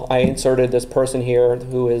scale. I inserted this person here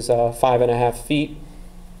who is 5.5 feet.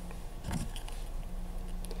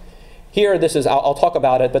 Here, this is, I'll talk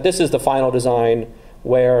about it, but this is the final design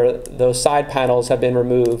where those side panels have been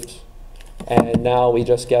removed. And now we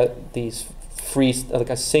just get these like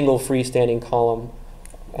a single freestanding column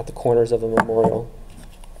at the corners of the memorial.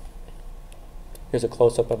 Here's a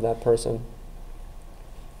close-up of that person.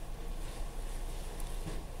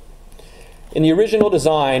 In the original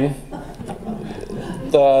design,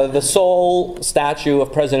 the sole statue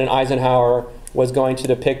of President Eisenhower was going to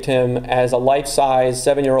depict him as a life-size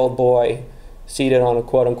 7-year-old boy seated on a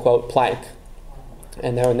quote-unquote plank.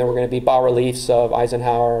 And there were going to be bas-reliefs of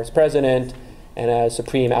Eisenhower as president and as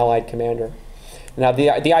Supreme Allied Commander. Now,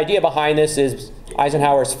 the idea behind this is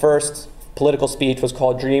Eisenhower's first political speech was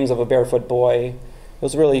called Dreams of a Barefoot Boy. It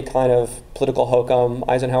was really kind of political hokum.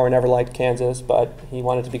 Eisenhower never liked Kansas, but he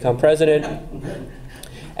wanted to become president.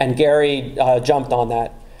 And Gary jumped on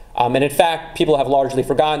that. And in fact, people have largely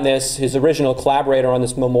forgotten this. His original collaborator on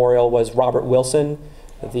this memorial was Robert Wilson,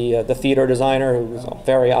 the theater designer, who was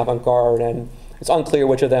very avant-garde. And it's unclear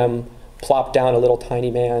which of them plopped down a little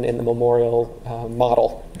tiny man in the memorial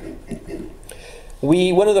model.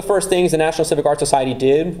 One of the first things the National Civic Arts Society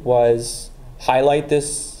did was highlight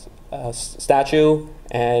this statue,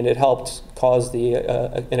 and it helped cause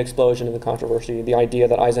an explosion in the controversy, the idea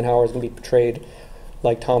that Eisenhower is going to be portrayed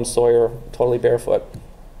like Tom Sawyer, totally barefoot.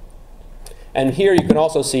 And here you can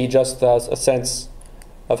also see just a sense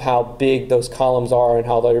of how big those columns are and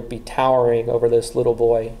how they'll be towering over this little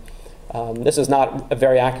boy. This is not a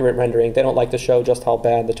very accurate rendering. They don't like to show just how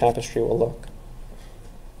bad the tapestry will look.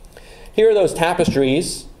 Here are those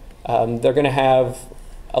tapestries. They're going to have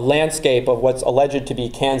a landscape of what's alleged to be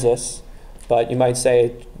Kansas, but you might say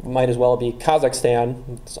it might as well be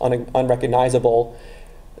Kazakhstan. It's unrecognizable.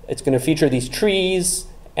 It's going to feature these trees,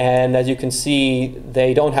 and as you can see,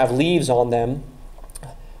 they don't have leaves on them.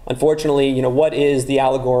 Unfortunately, what is the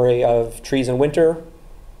allegory of trees in winter?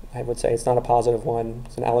 I would say it's not a positive one.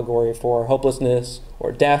 It's an allegory for hopelessness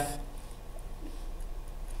or death.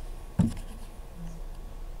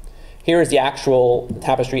 Here is the actual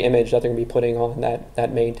tapestry image that they're going to be putting on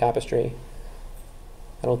that main tapestry.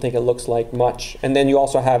 I don't think it looks like much. And then you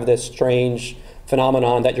also have this strange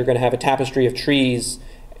phenomenon that you're going to have a tapestry of trees,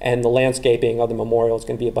 and the landscaping of the memorial is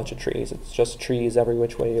going to be a bunch of trees. It's just trees every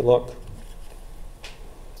which way you look.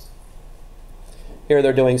 Here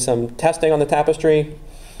they're doing some testing on the tapestry.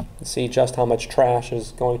 You see just how much trash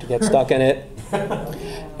is going to get stuck in it.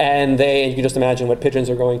 And you can just imagine what pigeons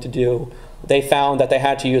are going to do. They found that they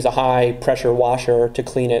had to use a high pressure washer to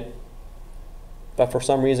clean it. But for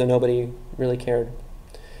some reason, nobody really cared.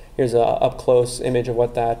 Here's an up-close image of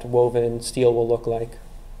what that woven steel will look like.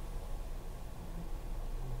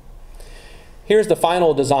 Here's the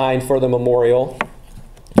final design for the memorial.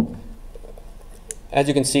 As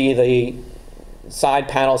you can see, the side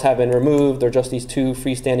panels have been removed. They're just these two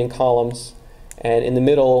freestanding columns. And in the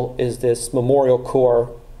middle is this memorial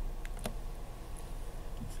core.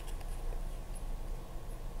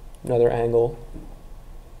 Another angle.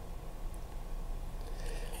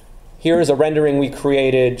 Here is a rendering we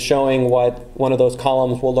created showing what one of those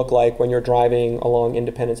columns will look like when you're driving along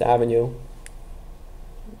Independence Avenue.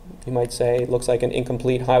 You might say it looks like an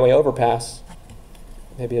incomplete highway overpass.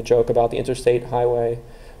 Maybe a joke about the interstate highway,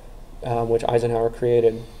 which Eisenhower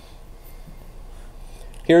created.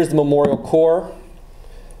 Here's the memorial core.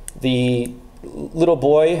 The little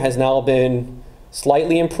boy has now been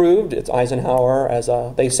slightly improved. It's Eisenhower as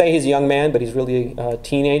a, they say he's a young man, but he's really a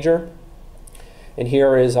teenager. And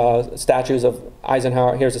here is statues of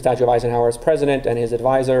Eisenhower. Here's a statue of Eisenhower as president and his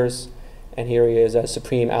advisors. And here he is as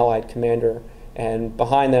Supreme Allied Commander. And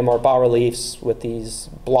behind them are bas-reliefs with these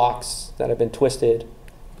blocks that have been twisted.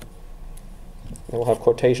 They will have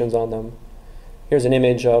quotations on them. Here's an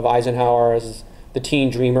image of Eisenhower as the teen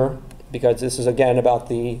dreamer, because this is again about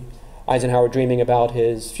the Eisenhower dreaming about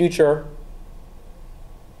his future.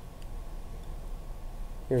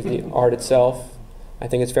 Here's the art itself. I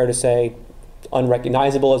think it's fair to say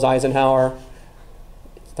unrecognizable as Eisenhower.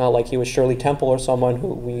 It's not like he was Shirley Temple or someone who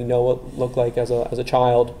we know what looked like as a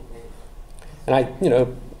child. And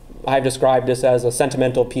I've described this as a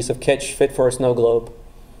sentimental piece of kitsch fit for a snow globe.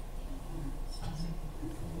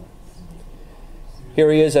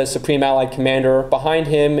 Here he is as Supreme Allied Commander. Behind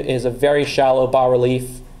him is a very shallow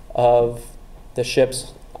bas-relief of the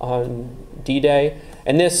ships on D-Day.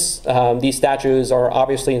 And these statues are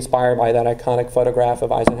obviously inspired by that iconic photograph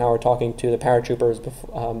of Eisenhower talking to the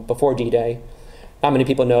paratroopers before D-Day. Not many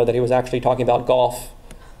people know that he was actually talking about golf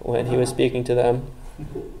when he was speaking to them.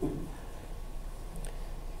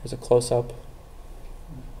 Here's a close-up.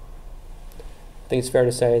 I think it's fair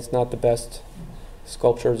to say it's not the best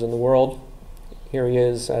sculptures in the world. Here he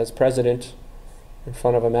is as president in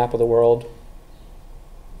front of a map of the world.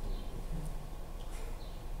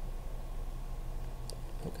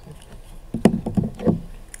 Okay.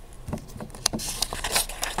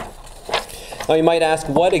 Now you might ask,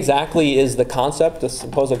 what exactly is the concept, the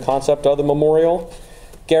supposed concept of the memorial?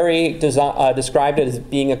 Gary described it as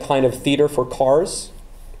being a kind of theater for cars.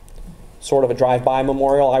 Sort of a drive-by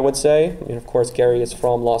memorial, I would say. I mean, of course, Gary is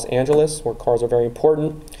from Los Angeles, where cars are very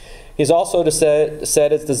important. He's also said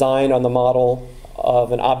it's designed on the model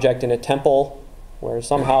of an object in a temple, where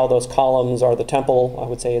somehow those columns are the temple. I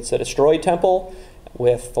would say it's a destroyed temple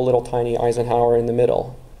with the little tiny Eisenhower in the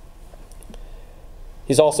middle.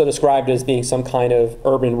 He's also described it as being some kind of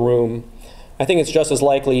urban room. I think it's just as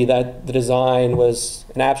likely that the design was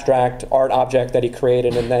an abstract art object that he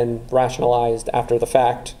created and then rationalized after the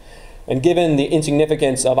fact. And given the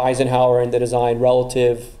insignificance of Eisenhower in the design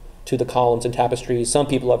relative to the columns and tapestries, some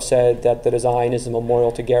people have said that the design is a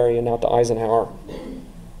memorial to Gary and not to Eisenhower.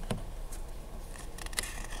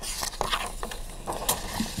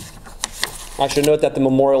 I should note that the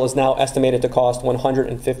memorial is now estimated to cost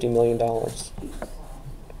 $150 million.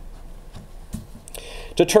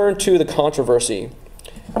 To turn to the controversy,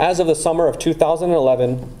 as of the summer of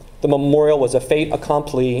 2011, the memorial was a fait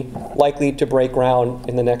accompli, likely to break ground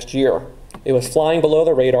in the next year. It was flying below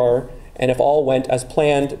the radar, and if all went as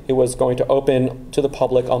planned, it was going to open to the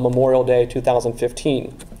public on Memorial Day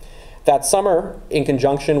 2015. That summer, in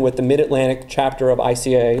conjunction with the Mid-Atlantic chapter of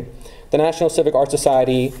ICA, the National Civic Art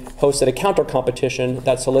Society hosted a counter competition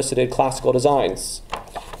that solicited classical designs.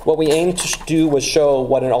 What we aimed to do was show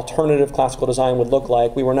what an alternative classical design would look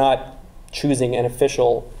like. We were not choosing an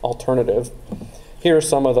official alternative. Here are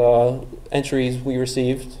some of the entries we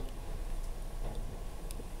received.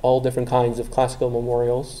 All different kinds of classical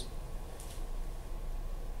memorials.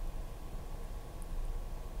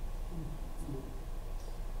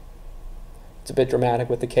 It's a bit dramatic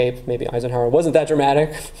with the cape. Maybe Eisenhower wasn't that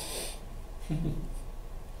dramatic.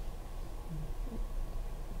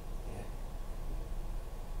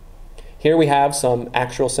 Here we have some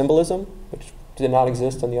actual symbolism, which did not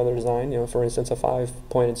exist on the other design. For instance, a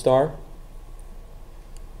 5-pointed star.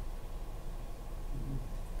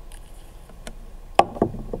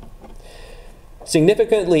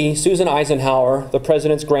 Significantly, Susan Eisenhower, the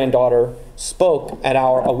president's granddaughter, spoke at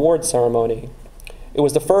our award ceremony. It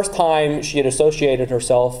was the first time she had associated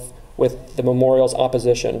herself with the memorial's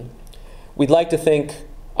opposition. We'd like to think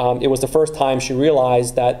it was the first time she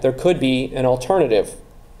realized that there could be an alternative.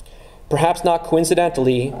 Perhaps not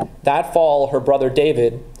coincidentally, that fall her brother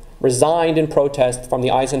David resigned in protest from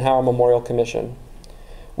the Eisenhower Memorial Commission.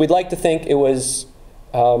 We'd like to think it was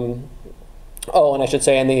Oh, and I should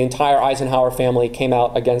say, and the entire Eisenhower family came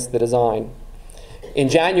out against the design. In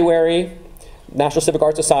January, National Civic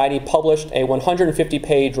Art Society published a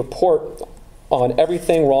 150-page report on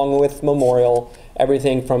everything wrong with Memorial,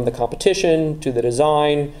 everything from the competition, to the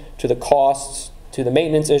design, to the costs, to the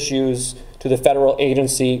maintenance issues, to the federal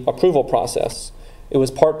agency approval process. It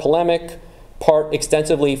was part polemic, part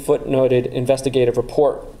extensively footnoted investigative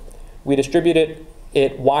report. We distributed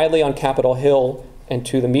it widely on Capitol Hill and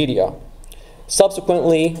to the media.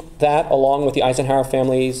 Subsequently, that, along with the Eisenhower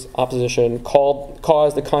family's opposition,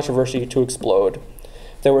 caused the controversy to explode.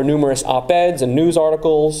 There were numerous op-eds and news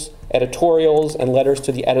articles, editorials, and letters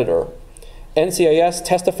to the editor. NCAS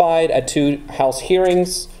testified at 2 House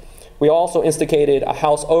hearings. We also instigated a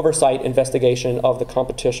House oversight investigation of the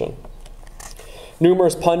competition.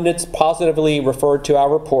 Numerous pundits positively referred to our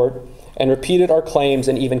report and repeated our claims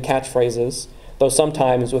and even catchphrases, though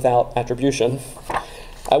sometimes without attribution.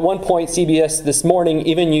 At one point, CBS This Morning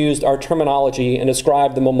even used our terminology and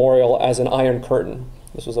described the memorial as an iron curtain.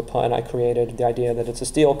 This was a pun I created, the idea that it's a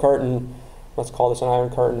steel curtain. Let's call this an iron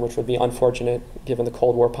curtain, which would be unfortunate given the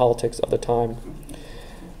Cold War politics of the time.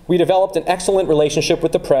 We developed an excellent relationship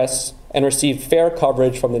with the press and received fair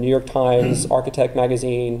coverage from the New York Times, Architect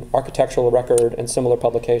Magazine, Architectural Record, and similar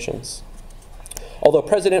publications. Although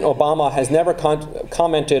President Obama has never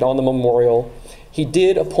commented on the memorial, he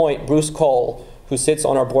did appoint Bruce Cole, who sits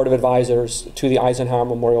on our Board of Advisors, to the Eisenhower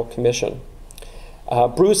Memorial Commission.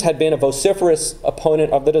 Bruce had been a vociferous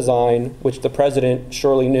opponent of the design, which the president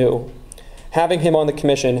surely knew. Having him on the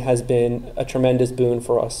commission has been a tremendous boon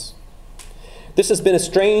for us. This has been a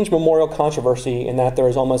strange memorial controversy in that there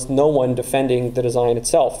is almost no one defending the design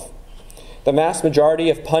itself. The vast majority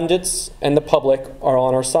of pundits and the public are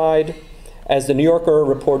on our side. As the New Yorker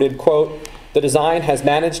reported, quote, "The design has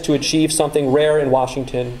managed to achieve something rare in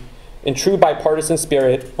Washington. In true bipartisan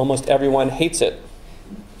spirit, almost everyone hates it."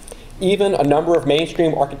 Even a number of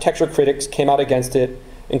mainstream architecture critics came out against it,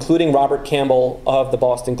 including Robert Campbell of the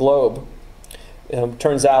Boston Globe.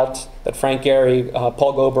 Turns out that Frank Gehry,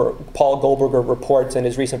 Paul Goldberger reports in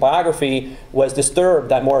his recent biography, was disturbed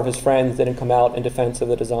that more of his friends didn't come out in defense of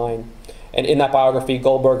the design. And in that biography,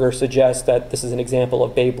 Goldberger suggests that this is an example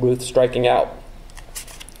of Babe Ruth striking out.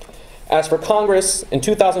 As for Congress, in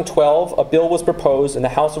 2012, a bill was proposed in the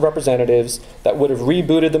House of Representatives that would have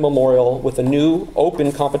rebooted the memorial with a new,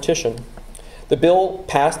 open competition. The bill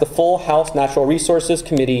passed the full House Natural Resources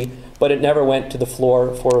Committee, but it never went to the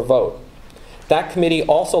floor for a vote. That committee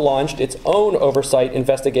also launched its own oversight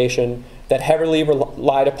investigation that heavily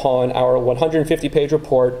relied upon our 150-page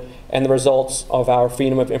report and the results of our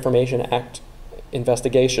Freedom of Information Act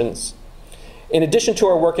investigations. In addition to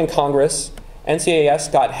our work in Congress, NCAS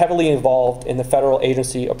got heavily involved in the federal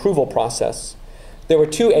agency approval process. There were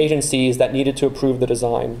 2 agencies that needed to approve the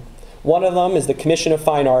design. One of them is the Commission of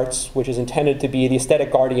Fine Arts, which is intended to be the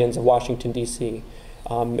aesthetic guardians of Washington, D.C.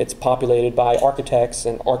 It's populated by architects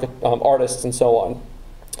and artists and so on.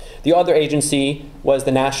 The other agency was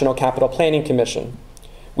the National Capital Planning Commission.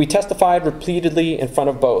 We testified repeatedly in front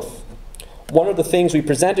of both. One of the things we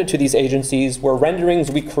presented to these agencies were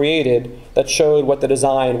renderings we created that showed what the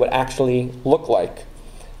design would actually look like.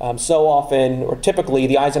 So often, or typically,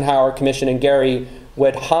 the Eisenhower Commission and Gehry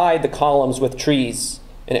would hide the columns with trees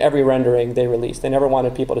in every rendering they released. They never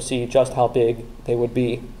wanted people to see just how big they would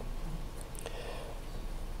be.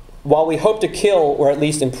 While we hoped to kill or at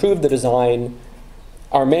least improve the design,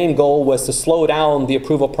 our main goal was to slow down the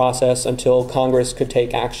approval process until Congress could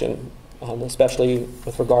take action, especially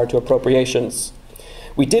with regard to appropriations.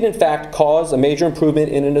 We did, in fact, cause a major improvement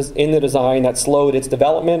in the design that slowed its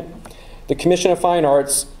development. The Commission of Fine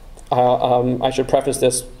Arts, I should preface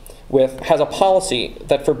this with, has a policy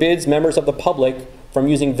that forbids members of the public from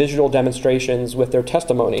using visual demonstrations with their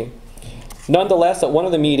testimony. Nonetheless, at one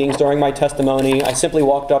of the meetings during my testimony, I simply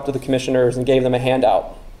walked up to the commissioners and gave them a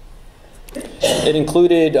handout. It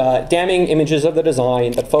included damning images of the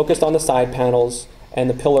design that focused on the side panels and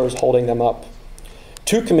the pillars holding them up.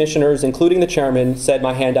 2 commissioners, including the chairman, said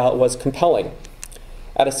my handout was compelling.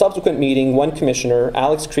 At a subsequent meeting, one commissioner,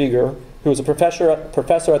 Alex Krieger, who was a professor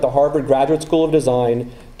at the Harvard Graduate School of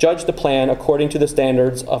Design, judged the plan according to the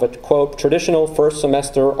standards of a, quote, traditional first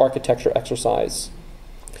semester architecture exercise.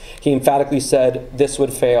 He emphatically said this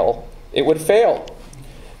would fail. It would fail.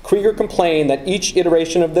 Krieger complained that each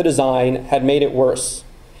iteration of the design had made it worse.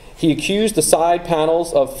 He accused the side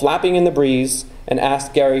panels of flapping in the breeze and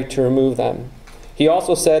asked Gehry to remove them. He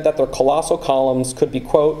also said that their colossal columns could be,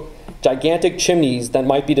 quote, gigantic chimneys that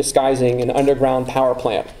might be disguising an underground power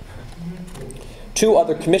plant. 2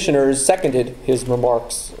 other commissioners seconded his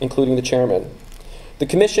remarks, including the chairman. The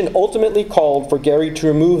commission ultimately called for Gary to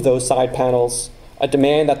remove those side panels, a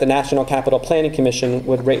demand that the National Capital Planning Commission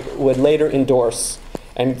would later endorse,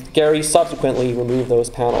 and Gary subsequently removed those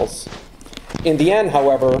panels. In the end,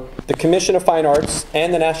 however, the Commission of Fine Arts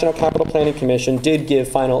and the National Capital Planning Commission did give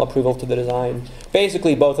final approval to the design.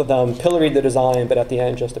 Basically, both of them pilloried the design, but at the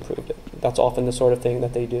end just approved it. That's often the sort of thing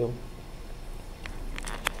that they do.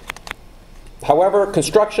 However,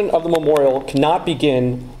 construction of the memorial cannot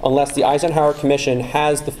begin unless the Eisenhower Commission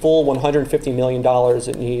has the full $150 million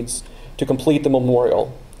it needs to complete the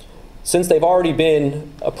memorial. Since they've already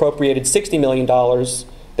been appropriated $60 million,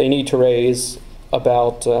 they need to raise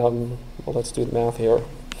about, well, let's do the math here,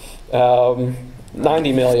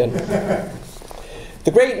 90 million.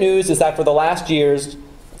 The great news is that for the last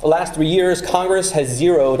 3 years, Congress has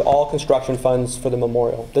zeroed all construction funds for the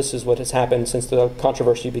memorial. This is what has happened since the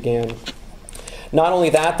controversy began. Not only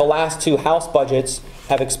that, the last 2 House budgets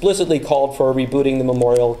have explicitly called for rebooting the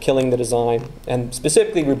memorial, killing the design, and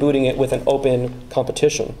specifically rebooting it with an open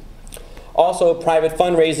competition. Also, private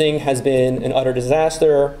fundraising has been an utter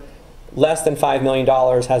disaster. Less than $5 million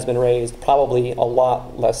has been raised, probably a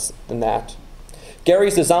lot less than that.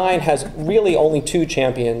 Gary's design has really only 2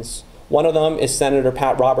 champions. One of them is Senator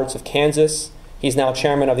Pat Roberts of Kansas. He's now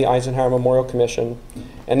chairman of the Eisenhower Memorial Commission.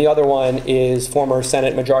 And the other one is former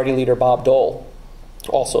Senate Majority Leader Bob Dole,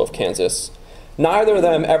 also of Kansas. Neither of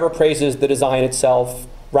them ever praises the design itself.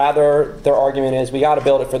 Rather, their argument is, we got to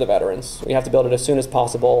build it for the veterans. We have to build it as soon as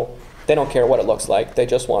possible. They don't care what it looks like. They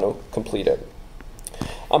just want to complete it.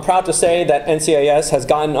 I'm proud to say that NCIS has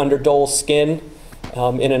gotten under Dole's skin.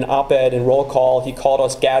 In an op-ed in Roll Call, he called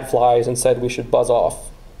us gadflies and said we should buzz off.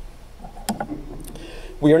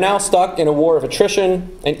 We are now stuck in a war of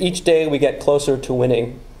attrition, and each day we get closer to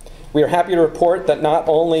winning. We are happy to report that not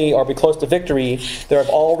only are we close to victory, there have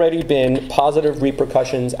already been positive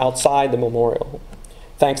repercussions outside the memorial.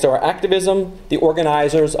 Thanks to our activism, the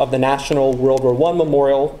organizers of the National World War I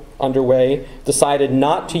Memorial underway decided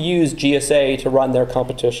not to use GSA to run their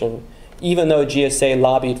competition, even though GSA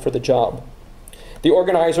lobbied for the job. The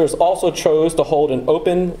organizers also chose to hold an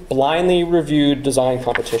open, blindly reviewed design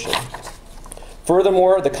competition.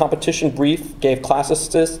 Furthermore, the competition brief gave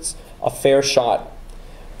classicists a fair shot.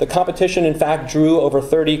 The competition, in fact, drew over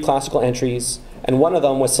 30 classical entries, and one of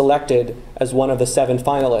them was selected as one of the 7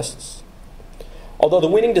 finalists. Although the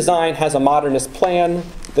winning design has a modernist plan,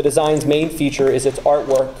 the design's main feature is its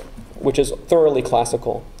artwork, which is thoroughly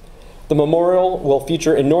classical. The memorial will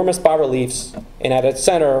feature enormous bas-reliefs, and at its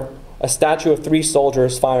center, a statue of 3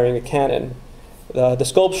 soldiers firing a cannon. The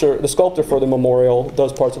sculptor for the memorial,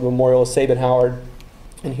 those parts of the memorial, is Sabin Howard,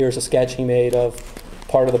 and here's a sketch he made of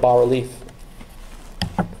part of the bas-relief.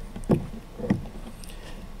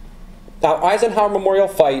 Now, Eisenhower Memorial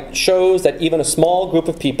Fight shows that even a small group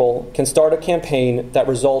of people can start a campaign that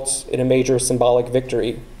results in a major symbolic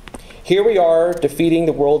victory. Here we are defeating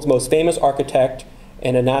the world's most famous architect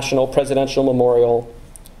in a national presidential memorial.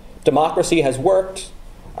 Democracy has worked.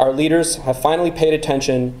 Our leaders have finally paid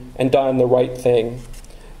attention and done the right thing.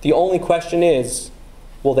 The only question is,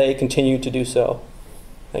 will they continue to do so?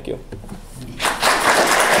 Thank you.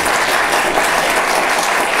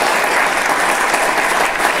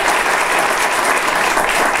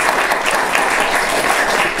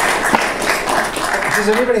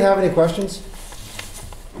 Does anybody have any questions?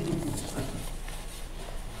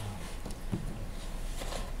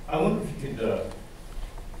 I wonder if you could,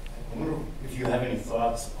 I wonder if you have any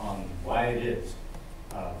thoughts on why it is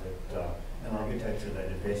that an architecture that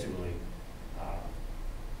is basically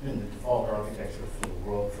in the default architecture for the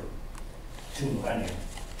world for 2 millennia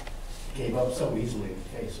gave up so easily in the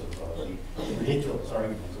face of the ridiculous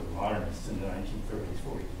arguments of the modernists in the 1930s,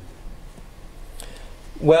 40s.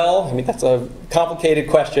 Well, I mean, that's a complicated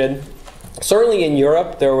question. Certainly in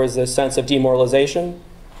Europe, there was a sense of demoralization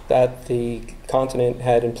that the continent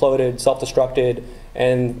had imploded, self-destructed,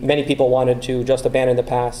 and many people wanted to just abandon the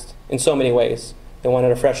past in so many ways. They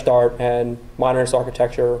wanted a fresh start, and modernist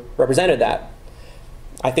architecture represented that.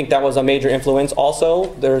 I think that was a major influence.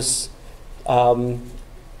 Also, there's some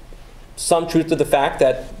truth to the fact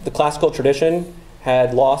that the classical tradition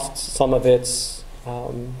had lost some of its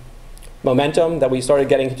momentum, that we started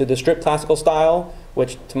getting into the strict classical style,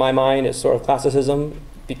 which to my mind is sort of classicism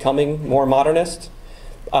becoming more modernist.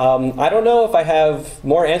 I don't know if I have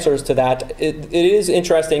more answers to that. It is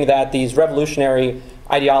interesting that these revolutionary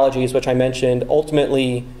ideologies, which I mentioned,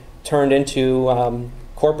 ultimately turned into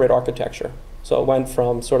corporate architecture. So it went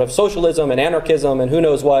from sort of socialism and anarchism and who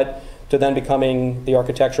knows what to then becoming the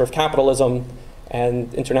architecture of capitalism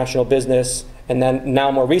and international business. And then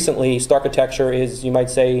now more recently, Starchitecture is, you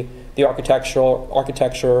might say, the architecture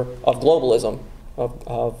of globalism.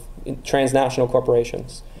 of transnational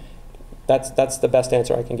corporations. That's the best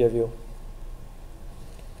answer I can give you.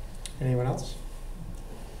 Anyone else?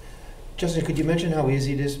 Justin, could you mention how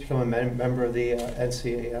easy it is to become a member of the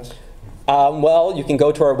NCAS? Well, you can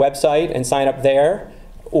go to our website and sign up there,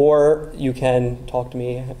 or you can talk to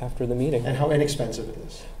me after the meeting. And how inexpensive it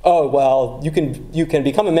is? Oh, well, you can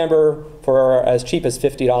become a member for as cheap as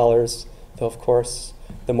 $50, though, of course,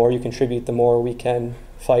 the more you contribute, the more we can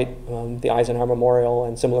fight the Eisenhower Memorial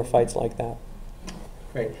and similar fights like that.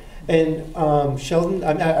 Great. And Sheldon,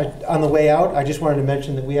 on the way out, I just wanted to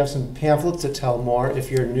mention that we have some pamphlets that tell more.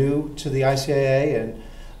 If you're new to the ICAA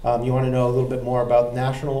and you want to know a little bit more about the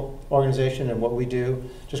national organization and what we do,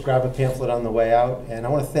 just grab a pamphlet on the way out. And I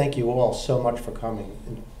want to thank you all so much for coming.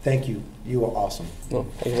 And thank you. You are awesome. Well,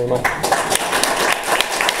 thank you very much.